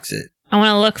unlocks it. I want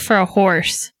to look for a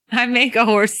horse. I make a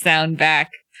horse sound back.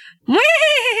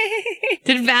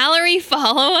 Did Valerie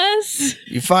follow us?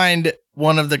 You find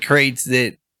one of the crates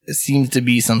that seems to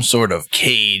be some sort of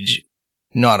cage,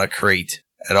 not a crate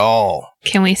at all.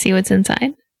 Can we see what's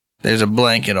inside? There's a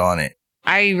blanket on it.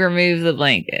 I remove the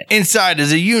blanket. Inside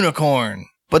is a unicorn,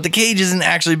 but the cage isn't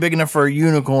actually big enough for a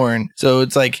unicorn, so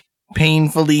it's like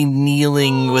painfully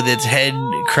kneeling with its head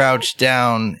crouched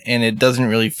down, and it doesn't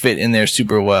really fit in there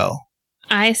super well.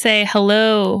 I say,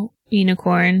 hello,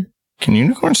 unicorn. Can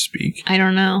unicorns speak? I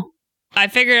don't know. I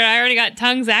figured I already got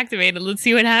tongues activated. Let's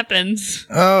see what happens.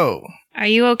 Oh, Are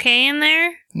you okay in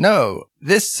there? no,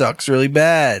 this sucks really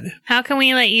bad. How can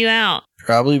we let you out?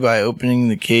 Probably by opening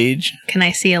the cage. Can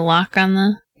I see a lock on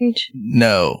the cage?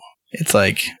 No, it's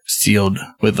like sealed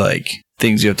with like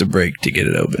things you have to break to get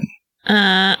it open.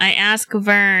 I ask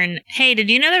Vern, hey, did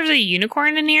you know there's a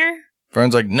unicorn in here?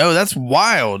 Vern's like, no, that's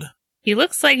wild. He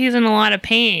looks like he's in a lot of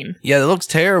pain. Yeah, that looks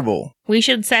terrible. We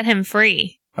should set him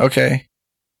free. Okay.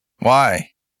 Why?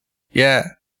 Yeah,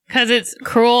 Because it's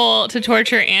cruel to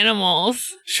torture animals.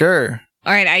 sure.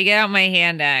 All right, I get out my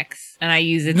hand axe and I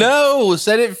use it. No,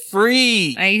 set it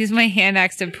free. I use my hand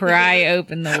axe to pry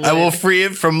open the lid. I will free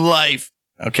it from life.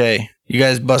 Okay, you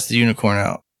guys bust the unicorn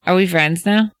out. Are we friends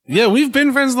now? Yeah, we've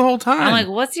been friends the whole time. I'm like,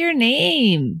 what's your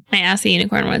name? I ask the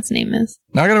unicorn what its name is.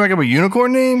 Not gonna make up a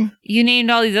unicorn name? You named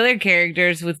all these other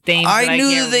characters with names. I that knew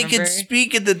can't that they remember. could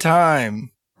speak at the time.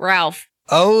 Ralph.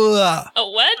 Hola. Oh,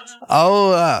 what?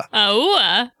 Hola.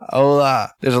 Oh,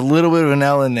 Hola. There's a little bit of an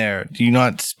L in there. Do you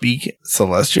not speak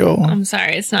Celestial? I'm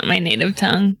sorry, it's not my native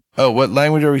tongue. Oh, what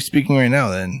language are we speaking right now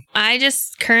then? I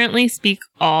just currently speak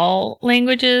all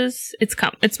languages.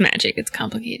 It's magic. It's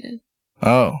complicated.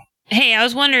 Oh. Hey, I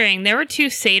was wondering, there were 2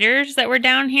 satyrs that were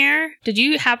down here. Did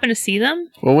you happen to see them?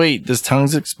 Well, wait, does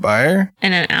tongues expire?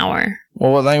 In an hour.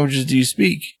 Well, what languages do you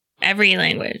speak? Every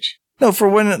language. No, for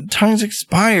when tongues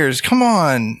expires. Come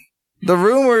on. The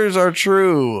rumors are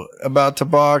true about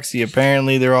Tabaxi.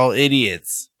 Apparently, they're all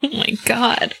idiots. Oh my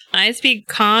god. I speak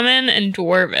Common and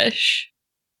Dwarvish.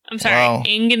 I'm sorry, Wow.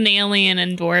 Inganalian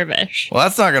and Dwarvish. Well,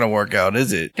 that's not going to work out,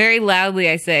 is it? Very loudly,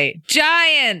 I say,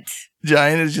 giant!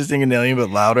 Giant is just Inganalian, but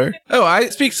louder. Oh, I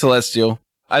speak Celestial.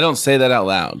 I don't say that out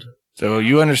loud, So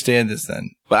you understand this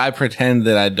then. but I pretend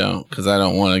that I don't because I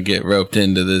don't want to get roped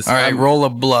into this. All right, I'm roll a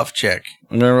bluff check.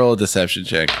 going to roll a deception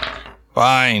check.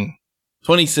 Fine.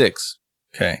 26.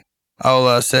 Okay.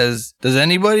 Aula says, does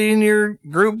anybody in your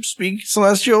group speak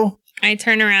Celestial? I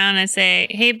turn around and say,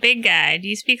 hey, big guy, do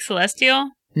you speak Celestial?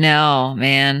 No,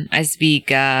 man. I speak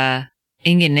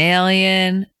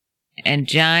Inganalian and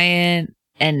giant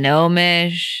and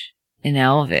gnomish and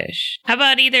elvish. How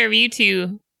about either of you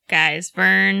 2 guys?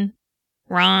 Vern,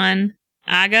 Ron,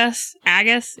 Agus?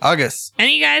 August.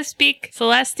 Any of you guys speak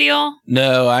Celestial?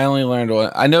 No, I only learned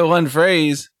one. I know one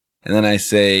phrase, and then I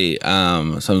say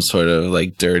some sort of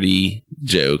like dirty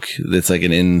joke that's like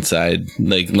an inside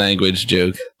like language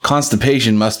joke.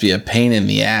 Constipation must be a pain in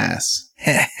the ass.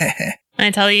 And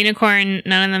I tell the unicorn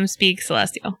none of them speak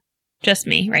Celestial. Just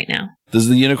me right now. Does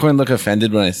the unicorn look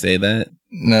offended when I say that?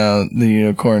 No, the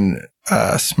unicorn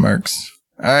smirks.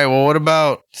 All right, well, what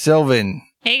about Sylvan?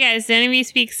 Hey guys, do any of you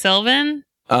speak Sylvan?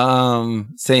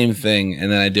 Same thing.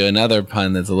 And then I do another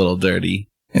pun that's a little dirty.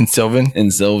 And Sylvan? In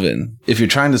Sylvan. If you're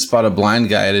trying to spot a blind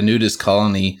guy at a nudist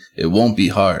colony, it won't be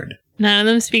hard. None of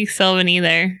them speak Sylvan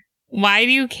either. Why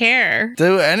do you care?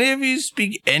 Do any of you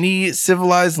speak any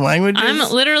civilized languages? I'm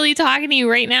literally talking to you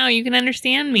right now. You can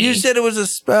understand me. You said it was a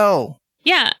spell.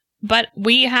 Yeah, but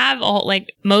we have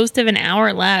most of an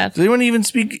hour left. Does anyone even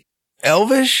speak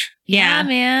Elvish? Yeah,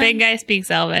 man. Big guy speaks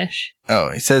Elvish.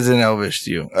 Oh, he says in Elvish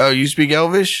to you. Oh, you speak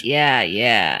Elvish?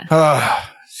 Yeah. Oh,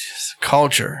 it's just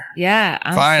culture. Yeah,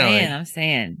 Finally. I'm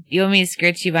saying. You want me to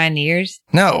scratch you by the ears?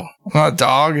 No, I'm not a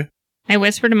dog. I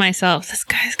whisper to myself, this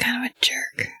guy's kind of a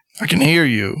jerk. I can hear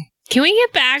you. Can we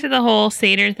get back to the whole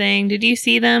satyr thing? Did you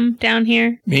see them down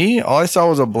here? Me? All I saw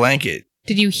was a blanket.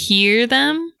 Did you hear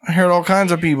them? I heard all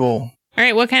kinds of people. All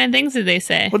right, what kind of things did they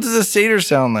say? What does a satyr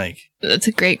sound like? That's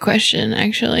a great question,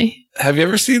 actually. Have you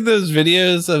ever seen those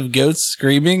videos of goats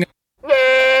screaming?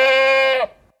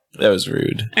 That was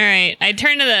rude. All right, I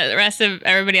turn to the rest of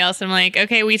everybody else. And I'm like,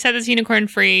 okay, we set this unicorn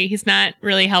free. He's not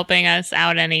really helping us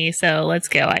out any, so let's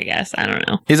go, I guess. I don't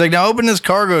know. He's like, now open this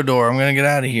cargo door. I'm going to get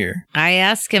out of here. I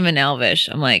ask him in Elvish.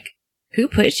 I'm like, who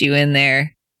put you in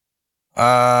there?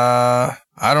 I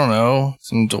don't know.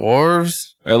 Some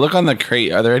dwarves? All right, look on the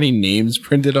crate. Are there any names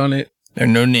printed on it? There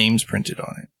are no names printed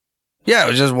on it. Yeah, I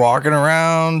was just walking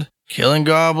around, killing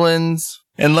goblins.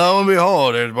 And lo and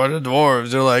behold, there's a bunch of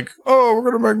dwarves. They're like, oh, we're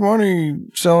going to make money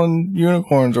selling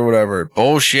unicorns or whatever.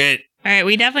 Bullshit. All right,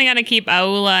 we definitely got to keep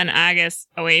Aula and Agus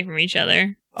away from each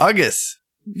other. Agus.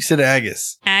 You said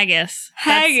Agus. Agus.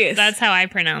 Haggis. That's how I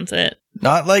pronounce it.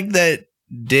 Not like that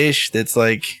dish that's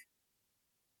like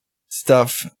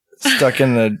stuff stuck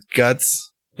in the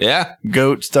guts. Yeah.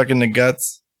 Goat stuck in the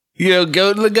guts. You know,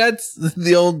 goat in the guts?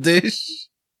 The old dish?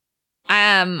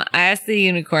 I asked the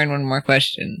unicorn one more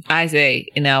question. I say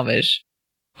in Elvish,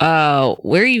 where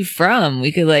are you from?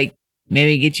 We could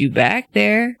maybe get you back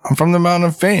there. I'm from the Mountain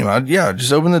of Fame.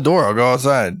 Just open the door. I'll go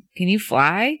outside. Can you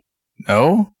fly?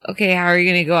 No? Okay, how are you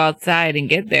going to go outside and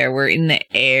get there? We're in the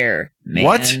air, man.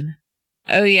 What?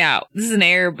 Oh, yeah. This is an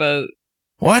airboat.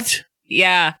 What?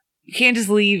 Yeah. You can't just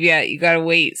leave yet. You got to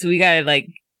wait. So we got to,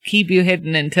 keep you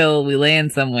hidden until we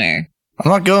land somewhere. I'm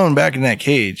not going back in that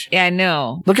cage. Yeah, I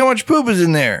know. Look how much poop is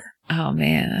in there. Oh,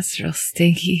 man, that's real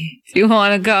stinky. Do you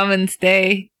want to come and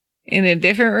stay in a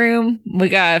different room? We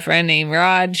got a friend named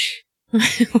Raj.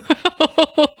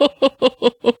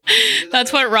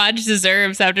 That's what Raj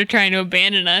deserves after trying to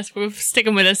abandon us. We'll stick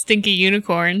him with a stinky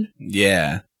unicorn.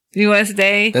 Yeah. Do you want to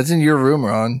stay? That's in your room,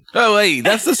 Ron. Oh, wait.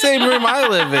 That's the same room I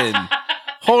live in.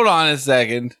 Hold on a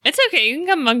second. It's okay. You can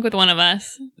come bunk with one of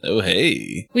us. Oh,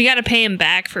 hey. We got to pay him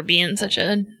back for being such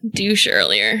a douche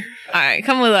earlier. All right,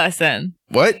 come with us then.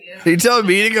 What? Are you telling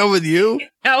me to go with you?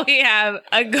 Now we have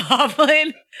a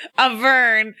goblin, a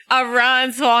Vern, a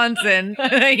Ron Swanson,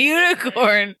 a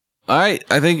unicorn. All right.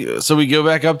 I think so. We go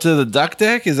back up to the duck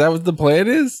deck. Is that what the plan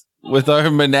is? with our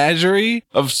menagerie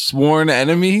of sworn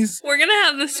enemies. We're gonna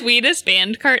have the sweetest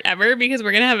band cart ever because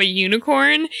we're gonna have a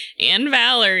unicorn and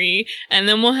Valerie, and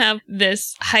then we'll have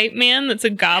this hype man that's a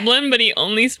goblin, but he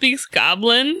only speaks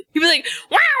goblin. He'll be like,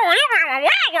 wow, wow,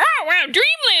 wow, wow,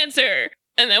 Dreamlancer!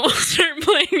 And then we'll start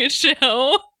playing a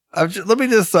show. Let me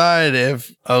decide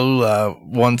if Ola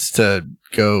wants to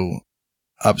go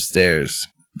upstairs.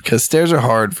 Because stairs are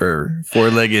hard for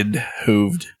four-legged,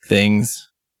 hooved things.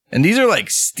 And these are like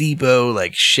steepo,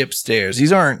 like ship stairs.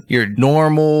 These aren't your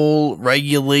normal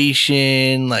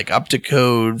regulation, like up to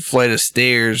code flight of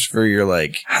stairs for your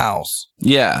like house.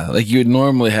 Yeah, like you would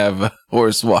normally have a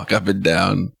horse walk up and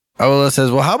down. Ola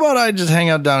says, well, how about I just hang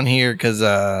out down here? Because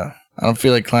I don't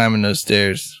feel like climbing those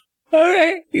stairs. All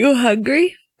right. You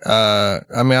hungry? I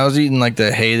mean, I was eating like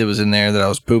the hay that was in there that I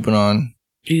was pooping on.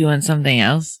 Do you want something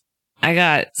else? I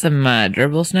got some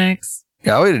gerbil snacks.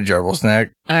 Yeah, I'll eat a gerbil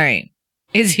snack. All right.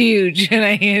 It's huge, and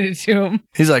I hand it to him.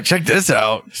 He's like, check this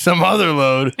out. Some other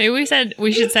load. Maybe we said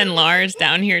we should send Lars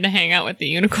down here to hang out with the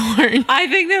unicorn. I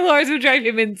think that Lars would drive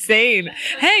him insane.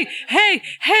 Hey, hey,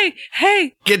 hey,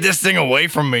 hey. Get this thing away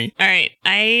from me. All right.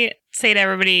 I say to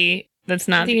everybody that's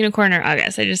not the unicorn or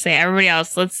August, I just say, everybody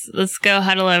else, let's go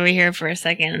huddle over here for a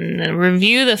second and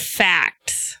review the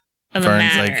facts of the Vern's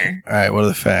matter. like, all right, what are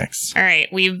the facts? All right.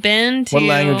 We've been to... What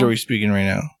language are we speaking right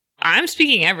now? I'm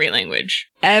speaking every language.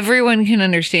 Everyone can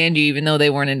understand you, even though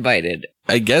they weren't invited.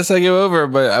 I guess I go over,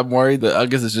 but I'm worried that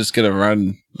Ugus is just going to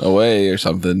run away or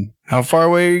something. How far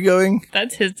away are you going?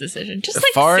 That's his decision. Just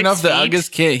like Far 6 enough that feet.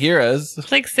 Ugus can't hear us.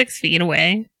 It's like 6 feet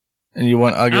away. And you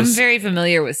want I'm Ugus very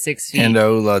familiar with 6 feet. and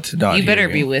Ola to not You better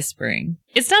hear be you. whispering.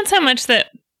 It's not so much that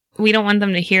we don't want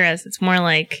them to hear us. It's more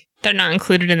like they're not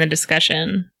included in the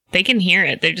discussion. They can hear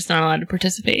it. They're just not allowed to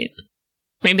participate.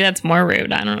 Maybe that's more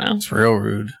rude. I don't know. It's real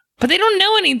rude. But they don't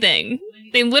know anything.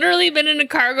 They've literally been in a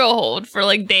cargo hold for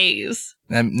like days.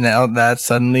 And now that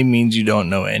suddenly means you don't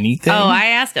know anything? Oh, I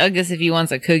asked Ugus if he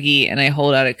wants a cookie, and I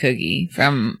hold out a cookie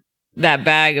from that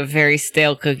bag of very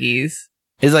stale cookies.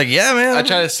 He's like, yeah, man. I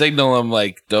try to signal him,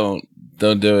 like, don't do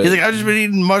it. He's like, I've just been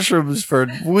eating mushrooms for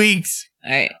weeks.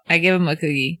 I give him a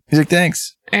cookie. He's like,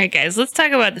 thanks. All right, guys, let's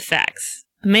talk about the facts.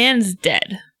 The man's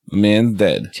dead. Man's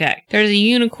dead. Check. There's a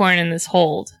unicorn in this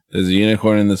hold. There's a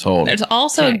unicorn in this hold. There's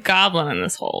also a Check. goblin in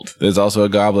this hold. There's also a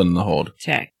goblin in the hold.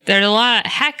 Check. There's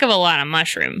heck of a lot of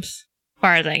mushrooms. As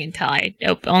far as I can tell, I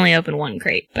only opened one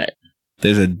crate, but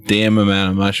There's a damn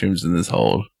amount of mushrooms in this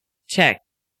hold. Check.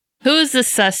 who's the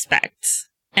suspects?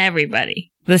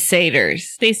 Everybody. The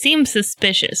satyrs. They seem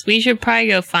suspicious. We should probably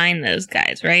go find those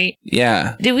guys, right?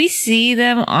 Yeah. Did we see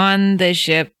them on the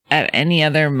ship at any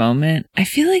other moment? I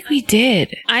feel like we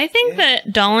did. I think that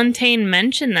Dollantane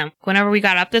mentioned them whenever we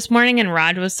got up this morning and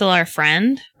Raj was still our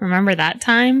friend. Remember that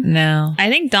time? No. I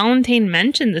think Dollantane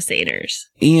mentioned the satyrs.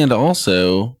 And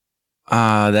also,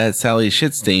 that Sally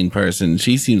Shitstain person,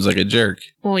 she seems like a jerk.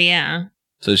 Well, yeah.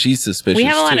 So she's suspicious We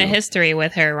have a lot too. of history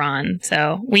with her, Ron,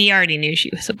 so we already knew she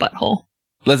was a butthole.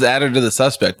 Let's add her to the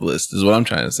suspect list, is what I'm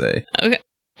trying to say. Okay.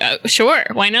 Sure,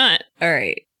 why not? All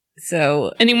right.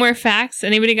 So Any more facts?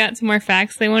 Anybody got some more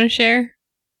facts they want to share?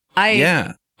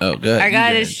 Yeah. Oh, good. I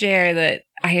gotta share that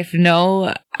I have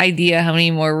no idea how many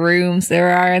more rooms there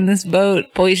are in this boat,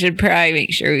 but we should probably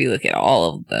make sure we look at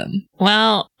all of them.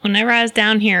 Well, whenever I was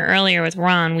down here earlier with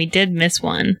Ron, we did miss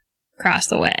one across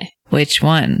the way. Which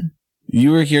one?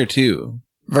 You were here too.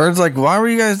 Vern's like, why were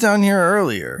you guys down here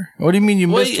earlier? What do you mean you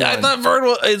missed Wait, one? I thought Vern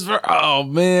was. Oh,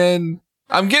 man.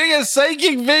 I'm getting a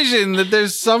psychic vision that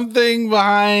there's something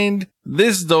behind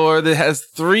this door that has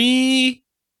 3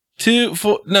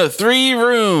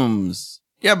 rooms.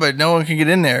 Yeah, but no one can get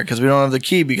in there because we don't have the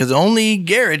key because only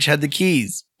Garage had the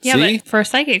keys. Yeah, See? but for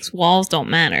psychics, walls don't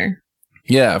matter.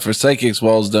 Yeah, for psychics,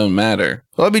 walls don't matter.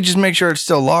 Well, let me just make sure it's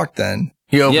still locked then.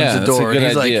 He opens Yeah, the that's a door good and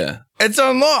he's idea. like, it's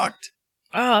unlocked.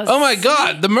 Oh my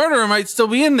god, the murderer might still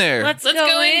be in there. Let's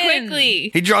go in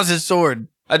quickly. He draws his sword.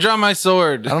 I draw my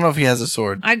sword. I don't know if he has a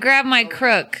sword. I grab my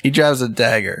crook. He draws a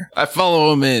dagger. I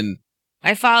follow him in.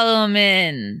 I follow him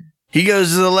in. He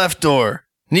goes to the left door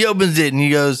and he opens it and he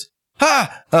goes,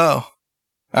 ha! Oh,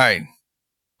 all right.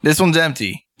 This one's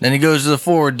empty. Then he goes to the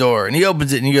forward door and he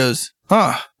opens it and he goes,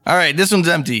 huh, all right, this one's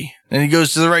empty. Then he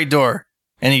goes to the right door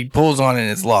and he pulls on it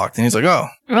and it's locked. And he's like, oh,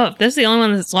 Well, if this is the only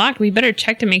one that's locked, we better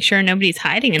check to make sure nobody's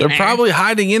hiding in They're there. probably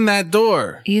hiding in that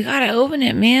door. You gotta open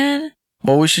it, man.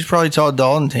 well, we should probably tell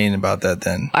Dollantane about that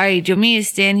then. All right, do you want me to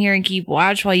stand here and keep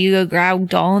watch while you go grab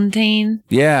Dollantane?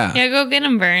 Yeah. Yeah, go get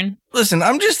him, Vern. Listen,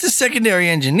 I'm just a secondary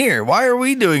engineer. Why are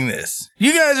we doing this?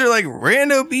 You guys are like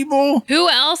rando people. Who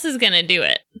else is going to do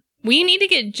it? We need to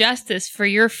get justice for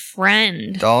your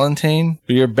friend. Dolantane?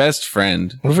 Your best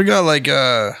friend. What if we got like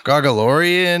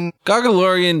Gogalorian?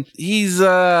 Gogalorian, he's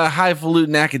a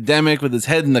highfalutin academic with his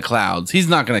head in the clouds. He's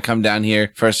not going to come down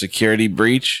here for a security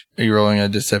breach. Are you rolling a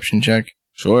deception check?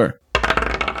 Sure.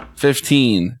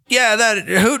 15. Yeah, that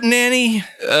hootenanny.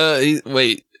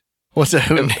 Wait. What's a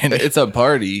hootenanny? It's a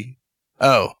party.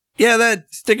 Oh. Yeah,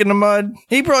 that stick in the mud.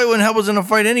 He probably wouldn't help us in a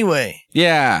fight anyway.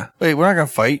 Yeah. Wait, we're not going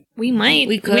to fight? We might.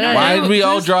 We could. don't Why know. did we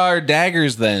all draw our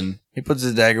daggers then? He puts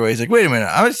his dagger away. He's like, wait a minute.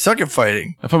 I suck at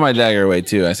fighting. I put my dagger away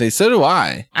too. I say, so do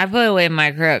I. I put away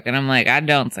my crook, and I'm like, I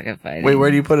don't suck at fighting. Wait,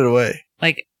 where do you put it away?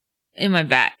 Like, in my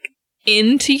back.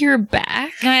 Into your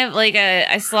back? I have like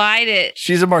I slide it.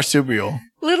 She's a marsupial.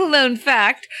 Little known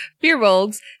fact,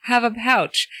 Fearbolgs have a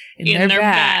pouch in their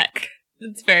back.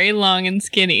 It's very long and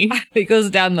skinny. It goes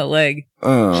down the leg.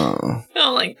 Oh. I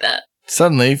don't like that.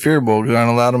 Suddenly, Fearbolgs aren't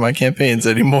allowed in my campaigns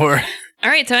anymore. All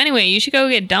right, so anyway, you should go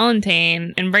get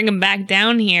Dolantane and bring him back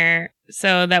down here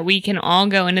so that we can all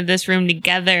go into this room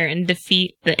together and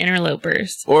defeat the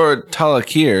interlopers. Or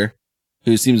Talakir,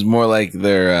 who seems more like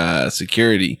their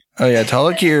security. Oh yeah,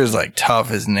 Talakir is like tough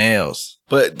as nails.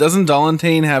 But doesn't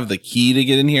Dolantane have the key to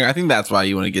get in here? I think that's why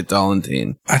you want to get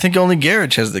Dolantane. I think only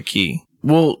Garrett has the key.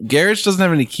 Well, Garrett doesn't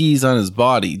have any keys on his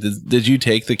body. Did you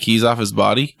take the keys off his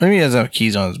body? Maybe he doesn't have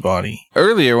keys on his body.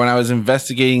 Earlier, when I was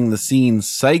investigating the scene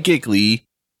psychically,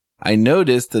 I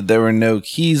noticed that there were no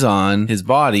keys on his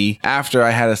body after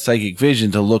I had a psychic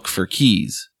vision to look for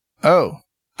keys. Oh.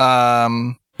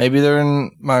 Maybe they're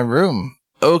in my room.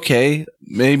 Okay,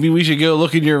 maybe we should go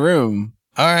look in your room.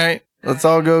 Alright, let's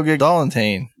all go get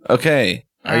Dolantane. Okay.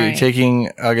 Are you Alright. taking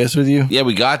August with you? Yeah,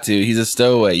 we got to. He's a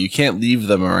stowaway. You can't leave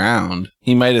them around.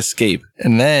 He might escape.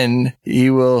 And then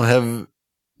you will have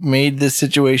made this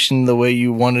situation the way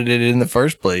you wanted it in the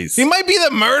first place. He might be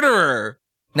the murderer.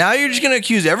 Now you're just going to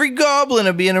accuse every goblin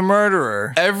of being a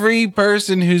murderer. Every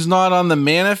person who's not on the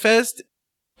manifest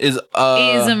is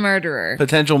a murderer.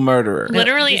 potential murderer.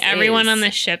 Literally this everyone is. on the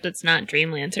ship that's not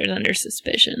Dreamlancer is under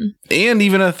suspicion. And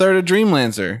even a third of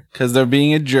Dreamlancer, because they're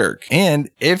being a jerk. And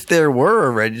if there were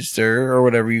a register or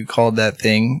whatever you called that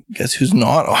thing, guess who's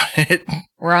not on it?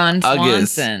 Ron Uggis.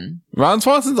 Swanson. Ron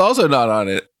Swanson's also not on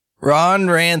it.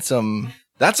 Ron Ransom.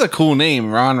 That's a cool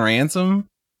name, Ron Ransom.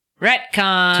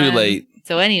 Retcon. Too late.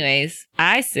 So anyways,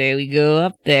 I say we go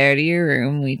up there to your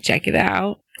room, we check it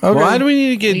out. Okay. Why do we need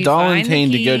to get We find the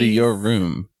Dolantane to go to keys. your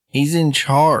room? He's in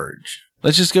charge.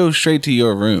 Let's just go straight to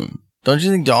your room. Don't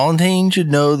you think Dolantane should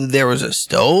know that there was a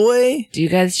stowaway? Do you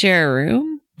guys share a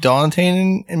room?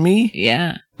 Dolantane and me?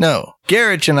 Yeah. No.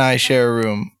 Garrett and I share a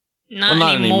room. Not, Well,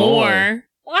 not anymore. anymore.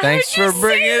 Why Thanks would you for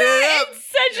bringing say it that up. in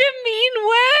such a mean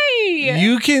way.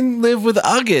 You can live with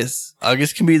Uggis.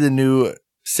 August can be the new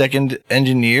second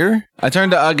engineer. I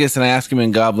turned to Uggis and I asked him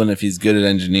in Goblin if he's good at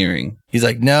engineering. He's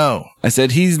like, no. I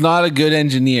said, he's not a good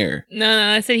engineer.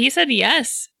 No, he said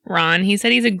yes, Ron. He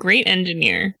said he's a great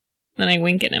engineer. Then I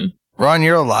wink at him. Ron,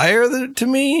 you're a liar to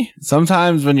me?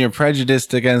 Sometimes when you're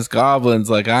prejudiced against goblins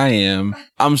like I am,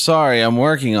 I'm sorry, I'm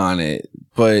working on it.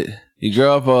 But you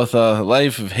grow up with a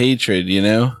life of hatred, you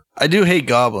know? I do hate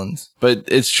goblins. But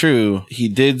it's true. He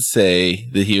did say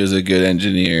that he was a good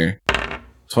engineer.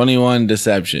 21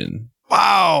 deception.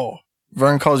 Wow.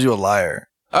 Vern calls you a liar.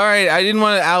 All right, I didn't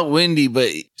want to out Wendy, but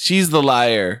she's the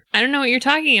liar. I don't know what you're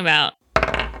talking about.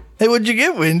 Hey, what'd you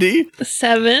get, Wendy?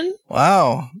 7?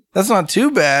 Wow. That's not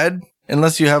too bad.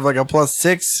 Unless you have like a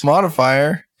 +6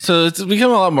 modifier. So it's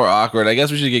become a lot more awkward. I guess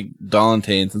we should get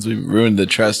Dolantane since we ruined the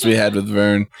trust we had with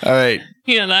Vern. All right.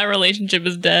 Yeah, that relationship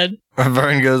is dead.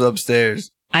 Vern goes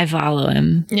upstairs. I follow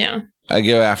him. Yeah. I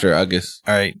go after Uggis.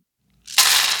 All right.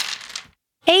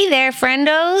 Hey there,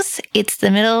 friendos. It's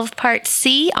the middle of part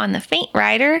C on the Faint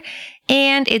Rider,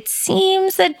 and it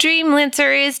seems that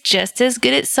Dreamlancer is just as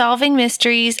good at solving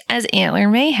mysteries as Antler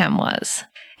Mayhem was.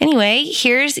 Anyway,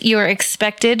 here's your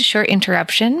expected short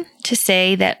interruption to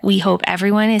say that we hope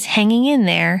everyone is hanging in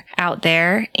there out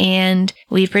there, and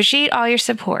we appreciate all your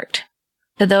support.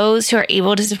 For those who are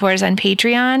able to support us on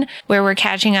Patreon, where we're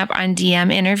catching up on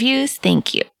DM interviews,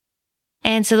 thank you.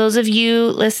 And so those of you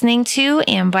listening to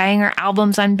and buying our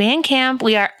albums on Bandcamp,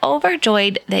 we are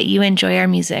overjoyed that you enjoy our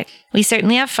music. We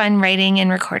certainly have fun writing and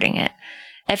recording it.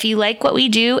 If you like what we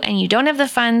do and you don't have the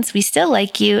funds, we still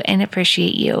like you and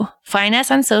appreciate you. Find us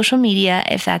on social media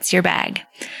if that's your bag.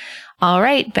 All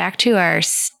right, back to our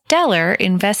stellar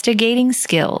investigating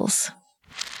skills.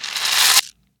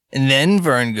 And then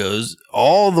Vern goes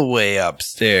all the way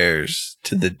upstairs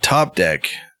to the top deck,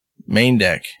 main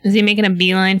deck. Is he making a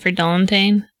beeline for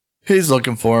Dolantane? He's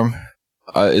looking for him.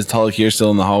 Is Talakir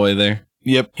still in the hallway there?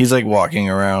 Yep. He's like walking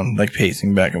around, like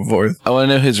pacing back and forth. I want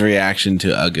to know his reaction to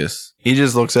Ugus. He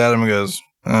just looks at him and goes,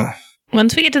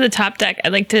 Once we get to the top deck,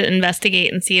 I'd like to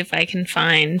investigate and see if I can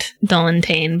find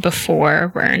Dullantane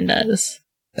before Vern does.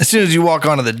 As soon as you walk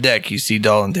onto the deck, you see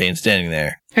Dullantane standing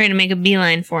there. Trying to make a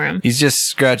beeline for him. He's just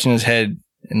scratching his head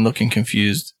and looking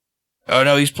confused. Oh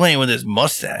no, he's playing with his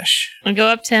mustache. I go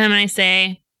up to him and I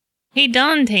say, "Hey,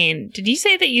 Dullantane, did you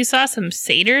say that you saw some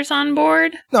satyrs on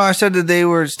board?" No, I said that they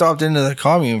were stopped into the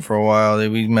commune for a while.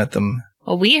 We met them.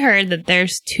 Well, we heard that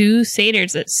there's 2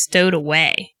 satyrs that stowed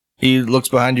away. He looks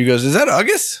behind you and goes, is that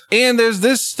Ugus? And there's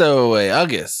this stowaway,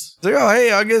 Ugus. He's like, oh, hey,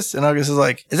 Ugus. And Ugus is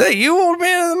like, is that you, old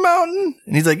man of the mountain?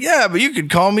 And he's like, yeah, but you could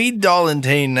call me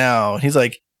Dullantane now. And he's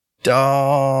like,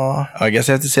 duh. I guess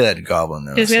I have to say that to Goblin,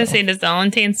 though. I was going to so. say, does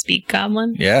Dullantane speak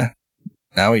Goblin? Yeah,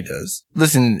 now he does.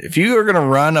 Listen, if you are going to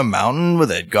run a mountain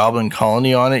with a goblin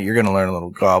colony on it, you're going to learn a little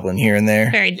goblin here and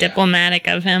there. Very diplomatic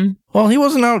of him. Well, he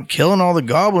wasn't out killing all the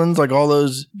goblins like all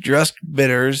those dressed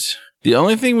bitters. The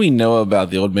only thing we know about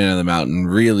the old man of the mountain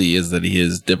really is that he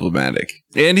is diplomatic.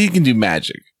 And he can do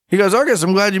magic. He goes, Ugus,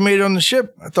 I'm glad you made it on the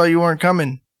ship. I thought you weren't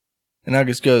coming. And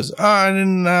Ugus goes, oh, I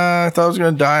didn't, I thought I was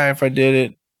going to die if I did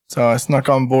it. So I snuck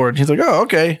on board. He's like, oh,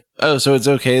 okay. Oh, so it's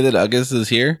okay that Ugus is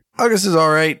here? Ugus is all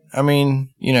right. I mean,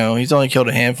 you know, he's only killed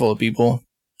a handful of people.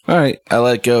 All right. I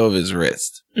let go of his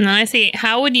wrist. And then I say,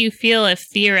 how would you feel if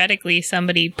theoretically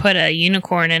somebody put a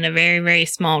unicorn in a very, very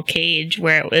small cage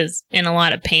where it was in a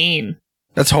lot of pain?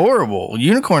 That's horrible.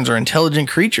 Unicorns are intelligent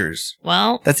creatures.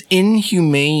 Well, That's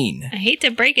inhumane. I hate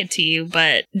to break it to you,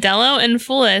 but Dello and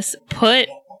Fullis put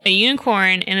a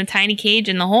unicorn in a tiny cage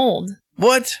in the hold.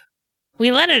 What?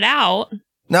 We let it out.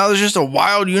 Now there's just a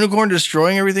wild unicorn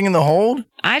destroying everything in the hold?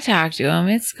 I talked to him.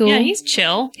 It's cool. Yeah, he's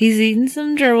chill. He's eating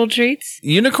some gerbil treats.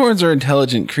 Unicorns are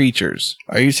intelligent creatures.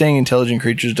 Are you saying intelligent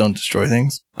creatures don't destroy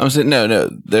things? I'm saying, no.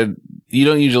 You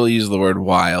don't usually use the word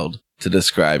wild to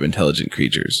describe intelligent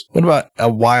creatures. What about a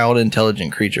wild,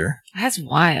 intelligent creature? That's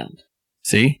wild.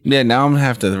 See? Yeah, now I'm going to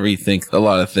have to rethink a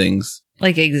lot of things.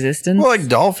 Like existence. Well, like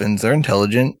dolphins, they're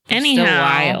intelligent. Anyhow, Still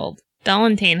wild.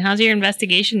 Dullantane, how's your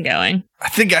investigation going? I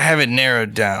think I have it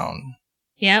narrowed down.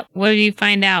 Yep, what did you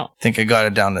find out? I think I got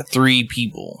it down to 3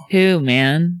 people. Who,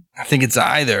 man? I think it's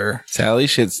either. Sally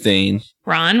Shitstain.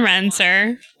 Ron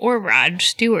Renser or Rod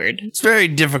Stewart? It's very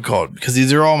difficult because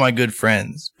these are all my good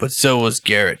friends, but so was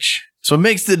Garrich. So it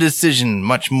makes the decision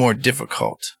much more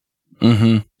difficult.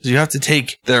 Mm-hmm. So you have to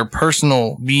take their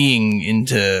personal being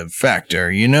into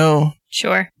factor, you know?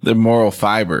 Sure. The moral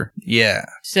fiber. Yeah.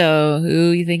 So,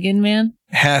 who you thinking, man?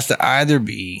 It has to either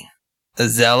be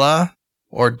Azella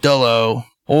or Dullo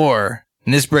or,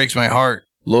 and this breaks my heart,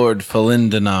 Lord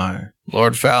Falindanar.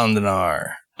 Lord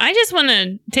Falindanar. I just want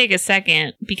to take a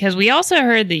second because we also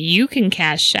heard that you can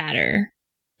cast Shatter,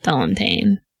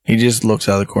 Dullantane. He just looks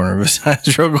out of the corner of his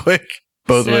eyes real quick.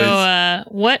 Both ways. So,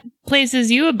 what places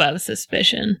you above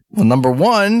suspicion? Well, number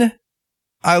 1,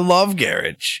 I love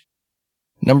Garrich.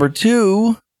 Number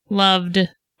 2, Loved.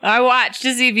 I watched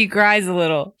to see if he cries a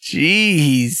little.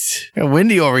 jeez. Got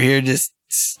Wendy over here just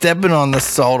stepping on the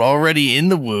salt already in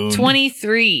the wound.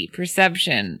 23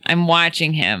 perception. I'm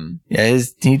watching him. Yeah,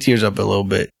 he tears up a little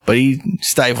bit, but he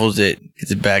stifles it,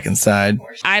 gets it back inside.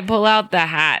 I pull out the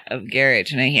hat of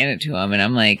Garrett and I hand it to him and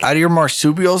I'm like, Out of your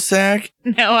marsupial sack?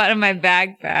 no, out of my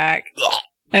backpack.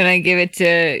 And I give it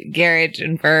to Garrett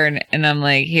and Fern and I'm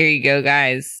like, here you go,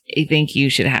 guys. I think you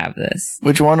should have this.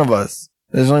 Which one of us?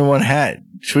 There's only one hat.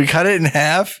 Should we cut it in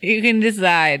half? You can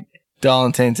decide.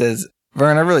 Dullantane says,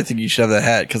 Vern, I really think you should have that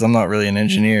hat because I'm not really an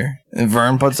engineer. And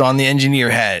Vern puts on the engineer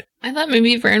hat. I thought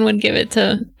maybe Vern would give it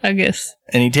to Ugus.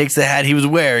 And he takes the hat he was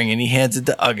wearing and he hands it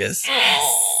to Ugus.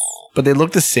 But they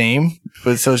look the same.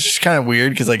 But so it's just kind of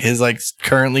weird because like his like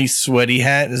currently sweaty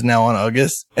hat is now on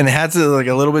Ugus. And the hat's like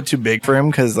a little bit too big for him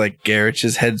because like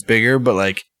Garrich's head's bigger, but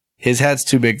like his hat's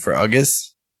too big for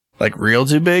Ugus. Like real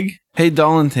too big. Hey,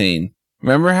 Dullantane.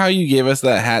 Remember how you gave us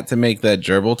that hat to make that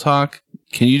gerbil talk?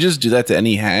 Can you just do that to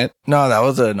any hat? No, that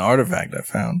was an artifact I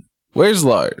found. Where's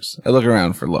Lars? I look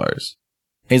around for Lars.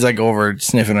 He's like over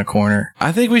sniffing a corner.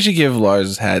 I think we should give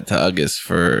Lars' hat to Ugus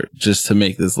for just to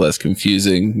make this less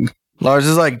confusing. Lars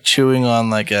is like chewing on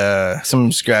like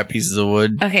some scrap pieces of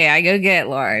wood. Okay, I go get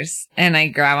Lars and I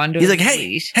grab onto He's his like, hey,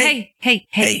 leash. hey, hey,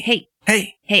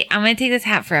 hey. hey, I'm gonna take this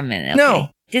hat for a minute. No.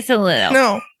 Okay? Just a little.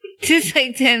 No. Just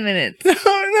like 10 minutes.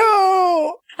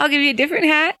 No. I'll give you a different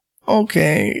hat.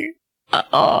 Okay.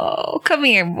 Oh, come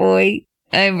here, boy.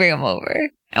 I bring him over.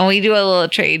 And we do a little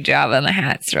trade job on the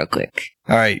hats real quick.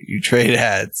 All right, you trade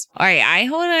hats. All right, I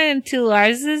hold on to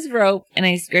Lars's rope and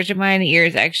I scratch him behind the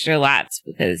ears extra lots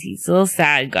because he's a little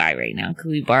sad guy right now because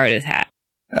we borrowed his hat.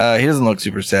 He doesn't look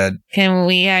super sad. Can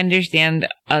we understand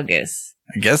Ugus?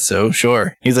 I guess so,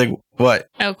 sure. He's like, what?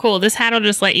 Oh, cool. This hat will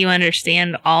just let you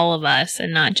understand all of us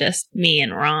and not just me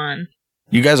and Ron.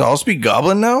 You guys all speak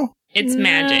Goblin now? It's No.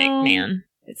 magic, man.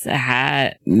 It's a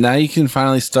hat. Now you can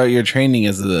finally start your training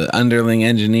as an underling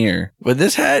engineer. With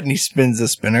this hat, and he spins the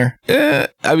spinner.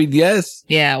 I mean, yes.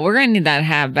 Yeah, we're going to need that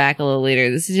hat back a little later.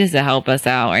 This is just to help us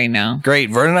out right now.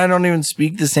 Great. Vern and I don't even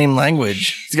speak the same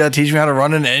language. He's got to teach me how to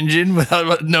run an engine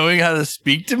without knowing how to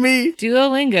speak to me?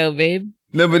 Duolingo, babe.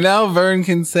 No, but now Vern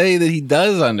can say that he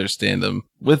does understand him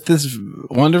with this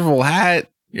wonderful hat.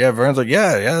 Yeah, Vern's like,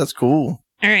 yeah, that's cool.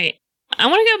 All right. I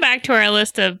want to go back to our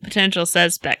list of potential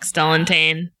suspects,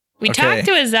 Dallantane. We Okay. talked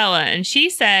to Azella, and she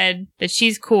said that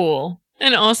she's cool,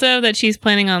 and also that she's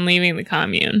planning on leaving the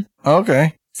commune.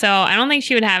 Okay. So I don't think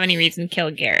she would have any reason to kill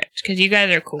Garrett, because you guys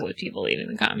are cool with people leaving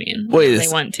the commune. Wait, if they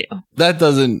is- want to. That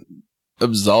doesn't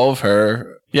absolve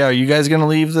her. Yeah, are you guys going to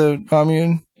leave the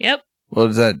commune? Yep. Well,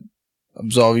 does that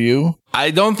absolve you?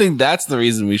 I don't think that's the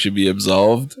reason we should be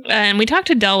absolved. And we talked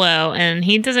to Dullo, and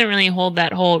he doesn't really hold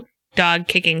that whole dog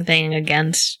kicking thing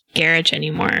against Garrett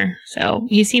anymore. So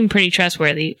he seemed pretty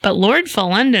trustworthy. But Lord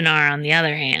Falundanar, on the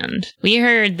other hand, we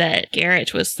heard that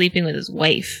Garrett was sleeping with his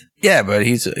wife. Yeah, but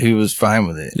he was fine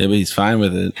with it. Yeah, but he's fine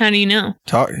with it. How do you know?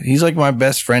 He's like my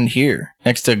best friend here,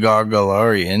 next to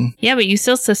Gargalarian. Yeah, but you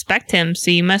still suspect him,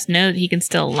 so you must know that he can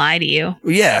still lie to you.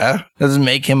 Yeah, doesn't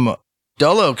make him...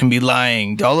 Dullo can be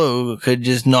lying. Dullo could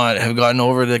just not have gotten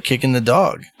over the kicking the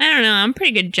dog. I don't know. I'm a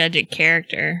pretty good judge of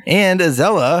character. And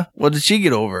Azella, what did she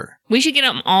get over? We should get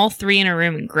them all three in a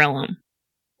room and grill them.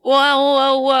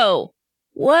 Whoa.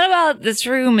 What about this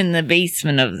room in the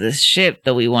basement of this ship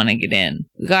that we want to get in?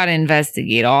 We got to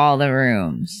investigate all the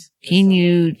rooms. Can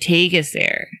you take us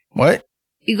there? What?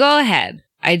 You go ahead.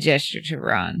 I gesture to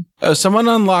Ron. Oh, someone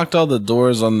unlocked all the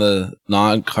doors on the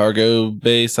non-cargo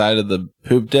bay side of the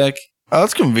poop deck. Oh,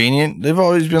 that's convenient. They've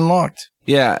always been locked.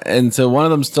 Yeah, and so one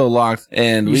of them's still locked,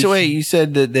 and You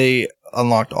said that they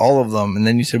unlocked all of them, and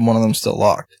then you said one of them's still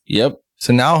locked. Yep.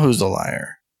 So now who's a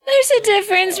liar? There's a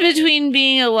difference between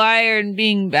being a liar and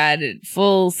being bad at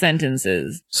full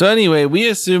sentences. So anyway, we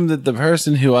assume that the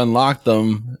person who unlocked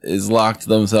them is locked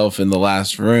themselves in the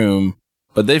last room,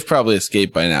 but they've probably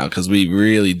escaped by now because we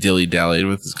really dilly-dallied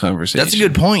with this conversation. That's a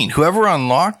good point. Whoever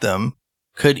unlocked them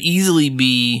could easily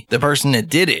be the person that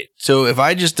did it. So if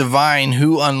I just divine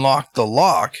who unlocked the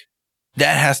lock,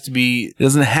 that has to be... It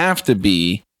doesn't have to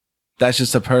be. That's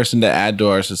just a person to add to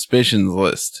our suspicions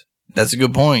list. That's a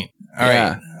good point. All Yeah.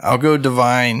 right. I'll go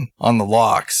divine on the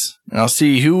locks, and I'll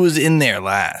see who was in there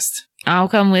last. I'll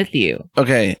come with you.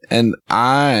 Okay, and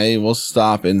I will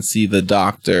stop and see the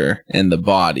doctor and the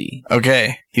body.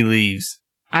 Okay. He leaves.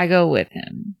 I go with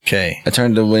him. Okay. I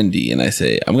turn to Wendy and I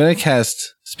say, I'm going to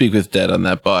cast Speak with Dead on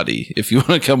that body if you want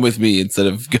to come with me instead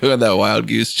of going on that wild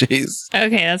goose chase.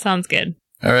 Okay, that sounds good.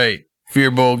 All right.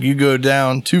 Fearbolg, you go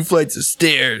down 2 flights of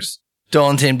stairs.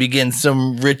 Dallantane begins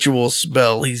some ritual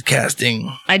spell he's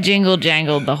casting. I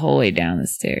jingle-jangled the whole way down the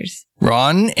stairs.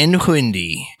 Ron and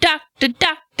Wendy,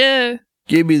 Doctor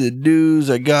give me the dues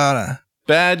I gotta.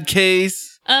 Bad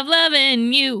case. of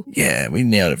loving you. Yeah, we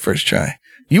nailed it first try.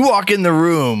 You walk in the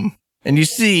room and you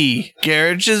see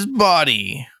Garrett's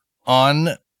body on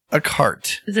a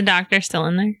cart. Is the doctor still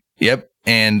in there? Yep.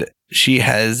 And she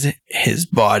has his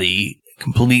body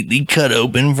completely cut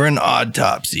open for an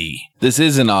autopsy. This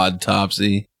is an odd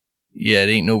topsy. Yeah, it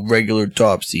ain't no regular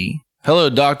topsy. Hello,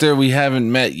 doctor. We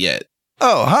haven't met yet.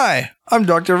 Oh, hi. I'm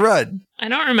Dr. Rudd. I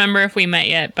don't remember if we met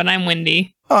yet, but I'm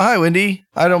Wendy. Oh, hi, Wendy.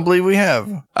 I don't believe we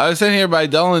have. I was sent here by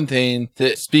Dallantane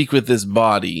to speak with this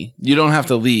body. You don't have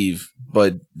to leave,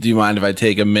 but do you mind if I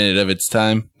take a minute of its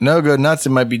time? No, go nuts. It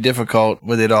might be difficult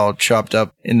with it all chopped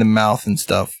up in the mouth and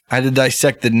stuff. I had to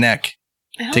dissect the neck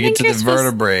I don't to get think to you're the supposed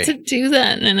vertebrae. to do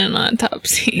that in an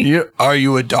autopsy. Are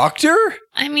you a doctor?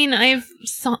 I mean, I've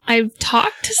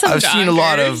talked to some I've seen a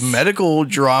lot of doctors. medical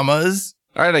dramas.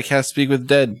 All right, I cast Speak with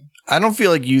Dead. I don't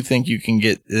feel like you think you can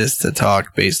get this to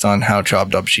talk based on how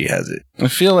chopped up she has it. I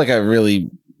feel like I really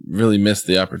missed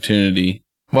the opportunity.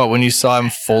 What, when you saw him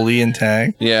fully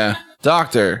intact? Yeah.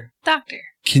 Doctor, Doctor.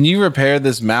 can you repair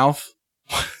this mouth?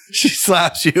 She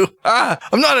slaps you. Ah,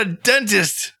 I'm not a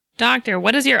dentist. Doctor,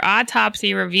 what has your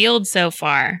autopsy revealed so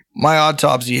far? My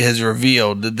autopsy has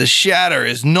revealed that the shatter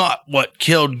is not what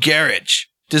killed Garrett,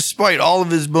 despite all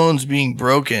of his bones being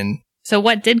broken. So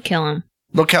what did kill him?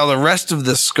 Look how the rest of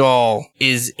the skull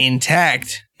is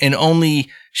intact and only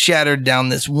shattered down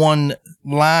this one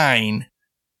line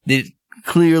that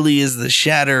clearly is the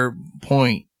shatter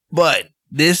point. But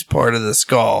this part of the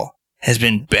skull has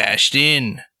been bashed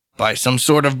in by some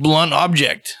sort of blunt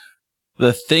object.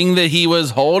 The thing that he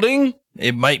was holding?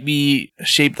 It might be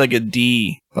shaped like a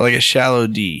D, like a shallow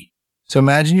D. So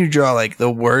imagine you draw like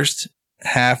the worst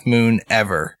half moon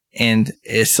ever. And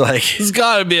it's like, There's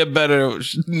got to be a better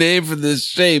name for this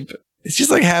shape. it's just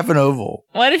like half an oval.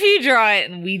 What if you draw it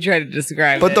and we try to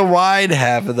describe But it? the wide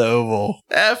half of the oval.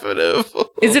 Half an oval.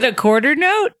 Is it a quarter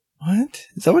note? What?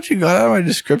 Is that what you got out of my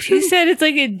description? You said it's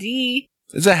like a D.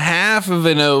 It's a half of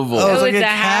an oval. Oh, it's like a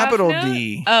half capital note?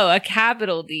 D. Oh, a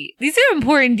capital D. These are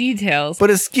important details. But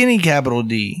a skinny capital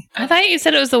D. I thought you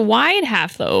said it was the wide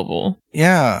half of the oval.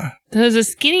 Yeah. So it was a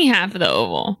skinny half of the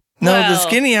oval. No, the Well-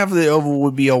 skinny half of the oval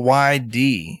would be a wide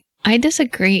D. I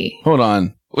disagree. Hold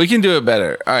on. We can do it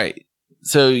better. All right.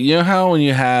 So you know how when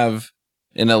you have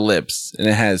an ellipse and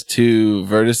it has two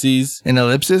vertices? An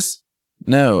ellipsis?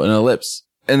 No, an ellipse.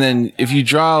 And then if you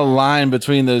draw a line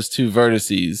between those two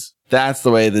vertices, that's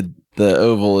the way the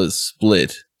oval is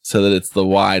split so that it's the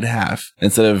wide half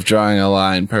instead of drawing a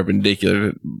line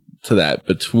perpendicular to that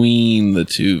between the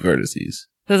two vertices.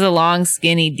 There's a long,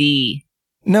 skinny D.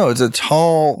 No, it's a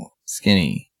tall,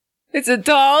 skinny. It's a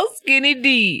tall, skinny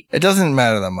D. It doesn't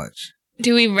matter that much.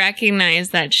 Do we recognize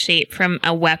that shape from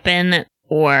a weapon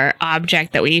or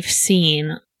object that we've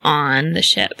seen on the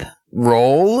ship?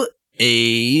 Roll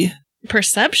a...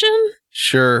 Perception?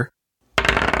 Sure.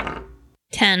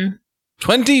 10.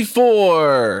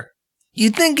 24. You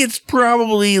think it's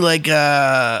probably like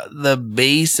the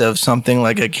base of something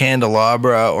like a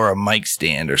candelabra or a mic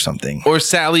stand or something. Or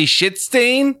Sally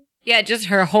Shitstain? Yeah, just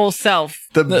her whole self.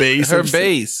 The base Her of...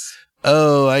 base.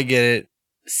 Oh, I get it.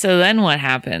 So then what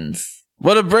happens?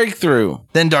 What a breakthrough.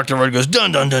 Then Dr. Ward goes,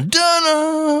 dun, dun, dun, dun,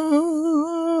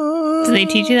 dun. Do they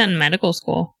teach you that in medical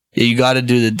school? Yeah, you got to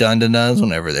do the dun, dun, duns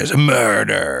whenever there's a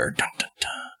murder. Dun, dun,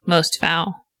 dun. Most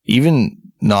foul. Even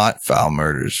not foul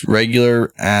murders,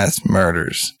 regular ass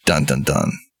murders. Dun, dun,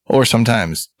 dun. Or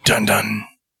sometimes, dun, dun.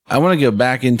 I want to go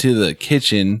back into the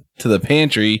kitchen, to the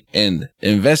pantry, and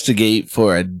investigate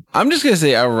for I'm just going to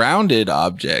say a rounded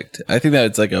object. I think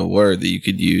that's like a word that you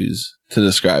could use to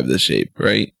describe the shape,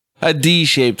 right? A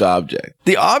D-shaped object.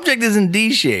 The object isn't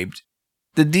D-shaped.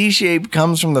 The D shape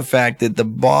comes from the fact that the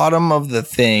bottom of the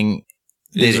thing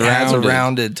Is it has a rounded.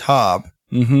 rounded top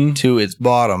Mm-hmm. to its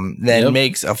bottom, then Yep.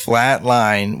 makes a flat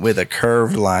line with a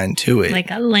curved line to it. Like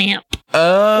a lamp.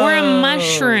 Oh. Or a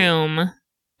mushroom.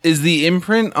 Is the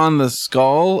imprint on the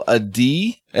skull a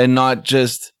D and not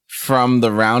just from the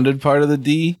rounded part of the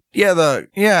D?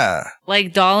 yeah.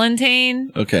 Like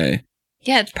Dollantane? Okay.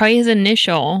 Yeah, it's probably his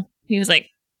initial. He was like,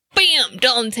 bam,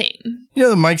 Dalton. You know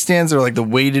the mic stands are like the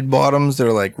weighted bottoms.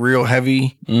 They're like real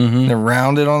heavy. Mm-hmm. And they're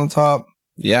rounded on the top.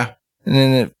 Yeah. And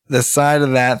then the side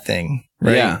of that thing,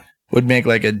 right, Yeah. would make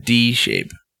like a D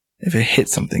shape if it hit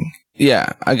something.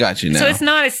 Yeah, I got you now. So it's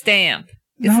not a stamp.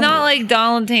 It's No. not like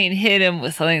Dollantane hit him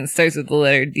with something that starts with the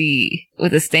letter D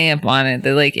with a stamp on it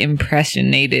that like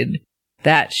impressionated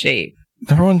that shape.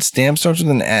 Everyone's stamp starts with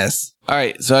an S. All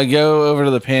right, so I go over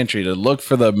to the pantry to look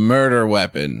for the murder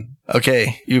weapon.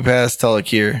 Okay, you pass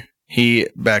Telekir. He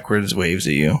backwards waves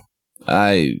at you.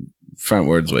 I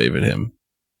frontwards wave at him.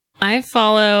 I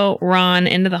follow Ron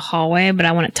into the hallway, but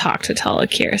I want to talk to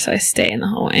Talakir, so I stay in the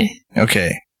hallway.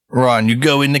 Okay. Ron, you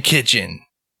go in the kitchen.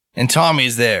 And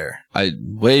Tommy's there. I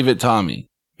wave at Tommy.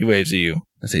 He waves at you.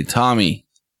 I say, Tommy,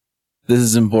 this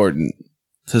is important.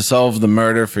 To solve the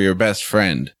murder for your best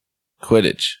friend.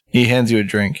 Quidditch. He hands you a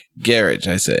drink. Garage,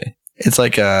 I say. It's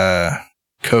like a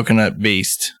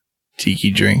coconut-based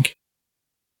tiki drink.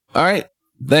 All right,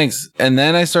 thanks. And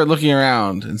then I start looking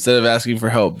around instead of asking for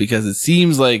help because it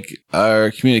seems like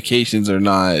our communications are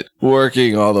not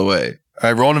working all the way.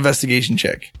 All right, roll an investigation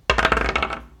check.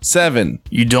 7.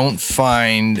 You don't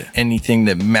find anything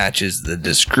that matches the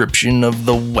description of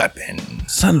the weapon.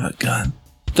 Son of a gun.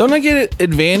 Don't I get an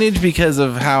advantage because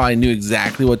of how I knew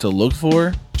exactly what to look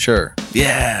for? Sure.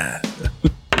 Yeah.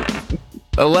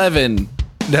 11.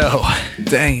 No.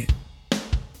 Dang it.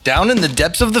 Down in the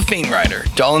depths of the Faint Rider,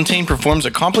 Dollantane performs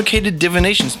a complicated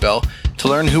divination spell to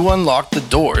learn who unlocked the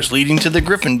doors leading to the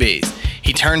Griffin Bays.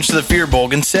 He turns to the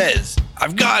Firbolg and says,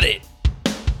 I've got it.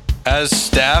 Has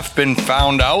Staff been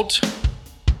found out?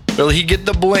 Will he get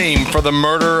the blame for the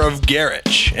murder of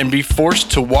Garrett and be forced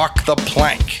to walk the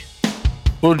plank?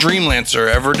 Will Dreamlancer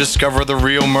ever discover the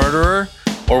real murderer,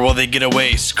 or will they get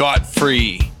away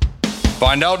scot-free?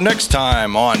 Find out next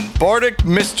time on Bardic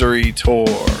Mystery Tour.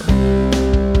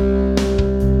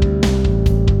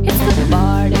 It's the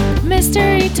Bardic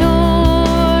Mystery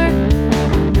Tour.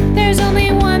 There's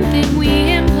only one thing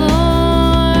we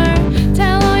implore.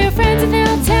 Tell all your friends and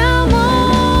they'll tell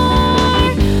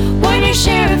more. Warn your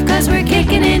sheriff, cause we're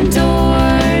kicking in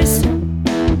doors.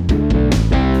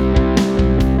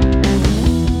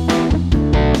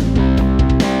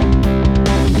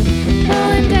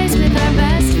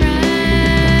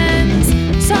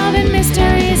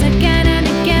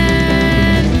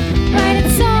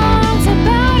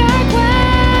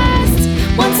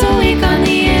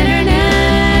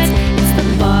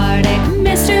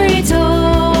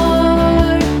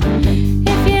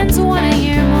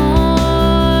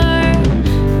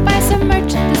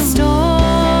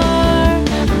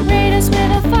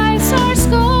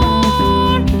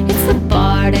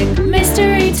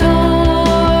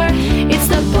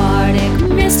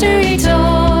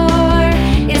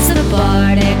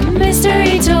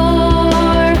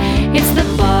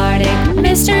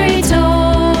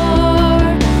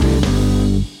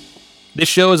 This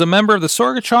show is a member of the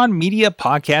Sorgatron Media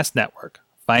Podcast Network.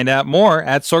 Find out more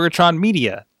at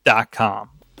sorgatronmedia.com.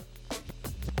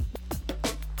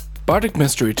 Bardic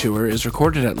Mystery Tour is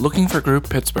recorded at Looking for Group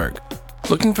Pittsburgh.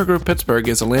 Looking for Group Pittsburgh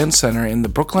is a land center in the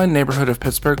Brookline neighborhood of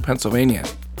Pittsburgh, Pennsylvania.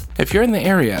 If you're in the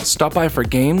area, stop by for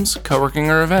games, co-working,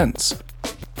 or events.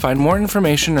 Find more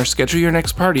information or schedule your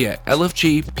next party at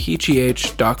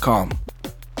lfgpgh.com.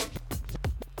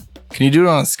 Can you do it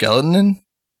on a skeleton?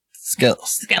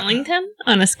 Skellington?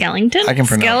 On a skellington? I can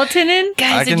pronounce. Skeletonin?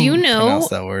 Guys, I did can you know pronounce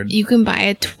that word. you can buy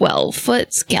a 12-foot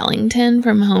skellington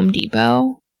from Home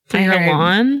Depot for I your heard.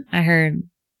 lawn? I heard.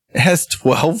 It has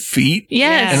 12 feet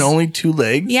Yes. and only 2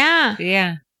 legs. Yeah.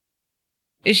 Yeah.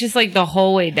 It's just like the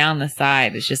whole way down the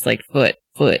side. It's just like foot.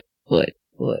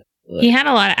 He had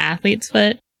a lot of athlete's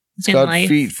foot It's in got life.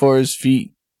 feet for his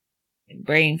feet.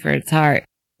 Brain for its heart.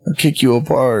 I'll kick you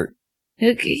apart.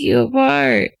 He'll kick you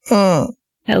apart.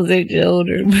 Hell's their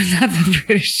children, but not the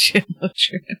British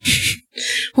children.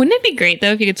 Wouldn't it be great,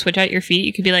 though, if you could switch out your feet?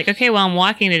 You could be like, okay, well, I'm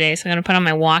walking today, so I'm going to put on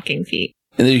my walking feet.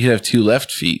 And then you could have 2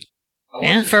 left feet.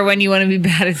 Yeah. For when you want to be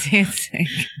bad at dancing.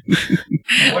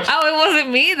 Oh, it wasn't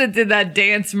me that did that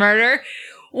dance murder.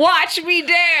 Watch me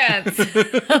dance.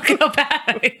 I'll go bad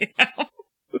at it.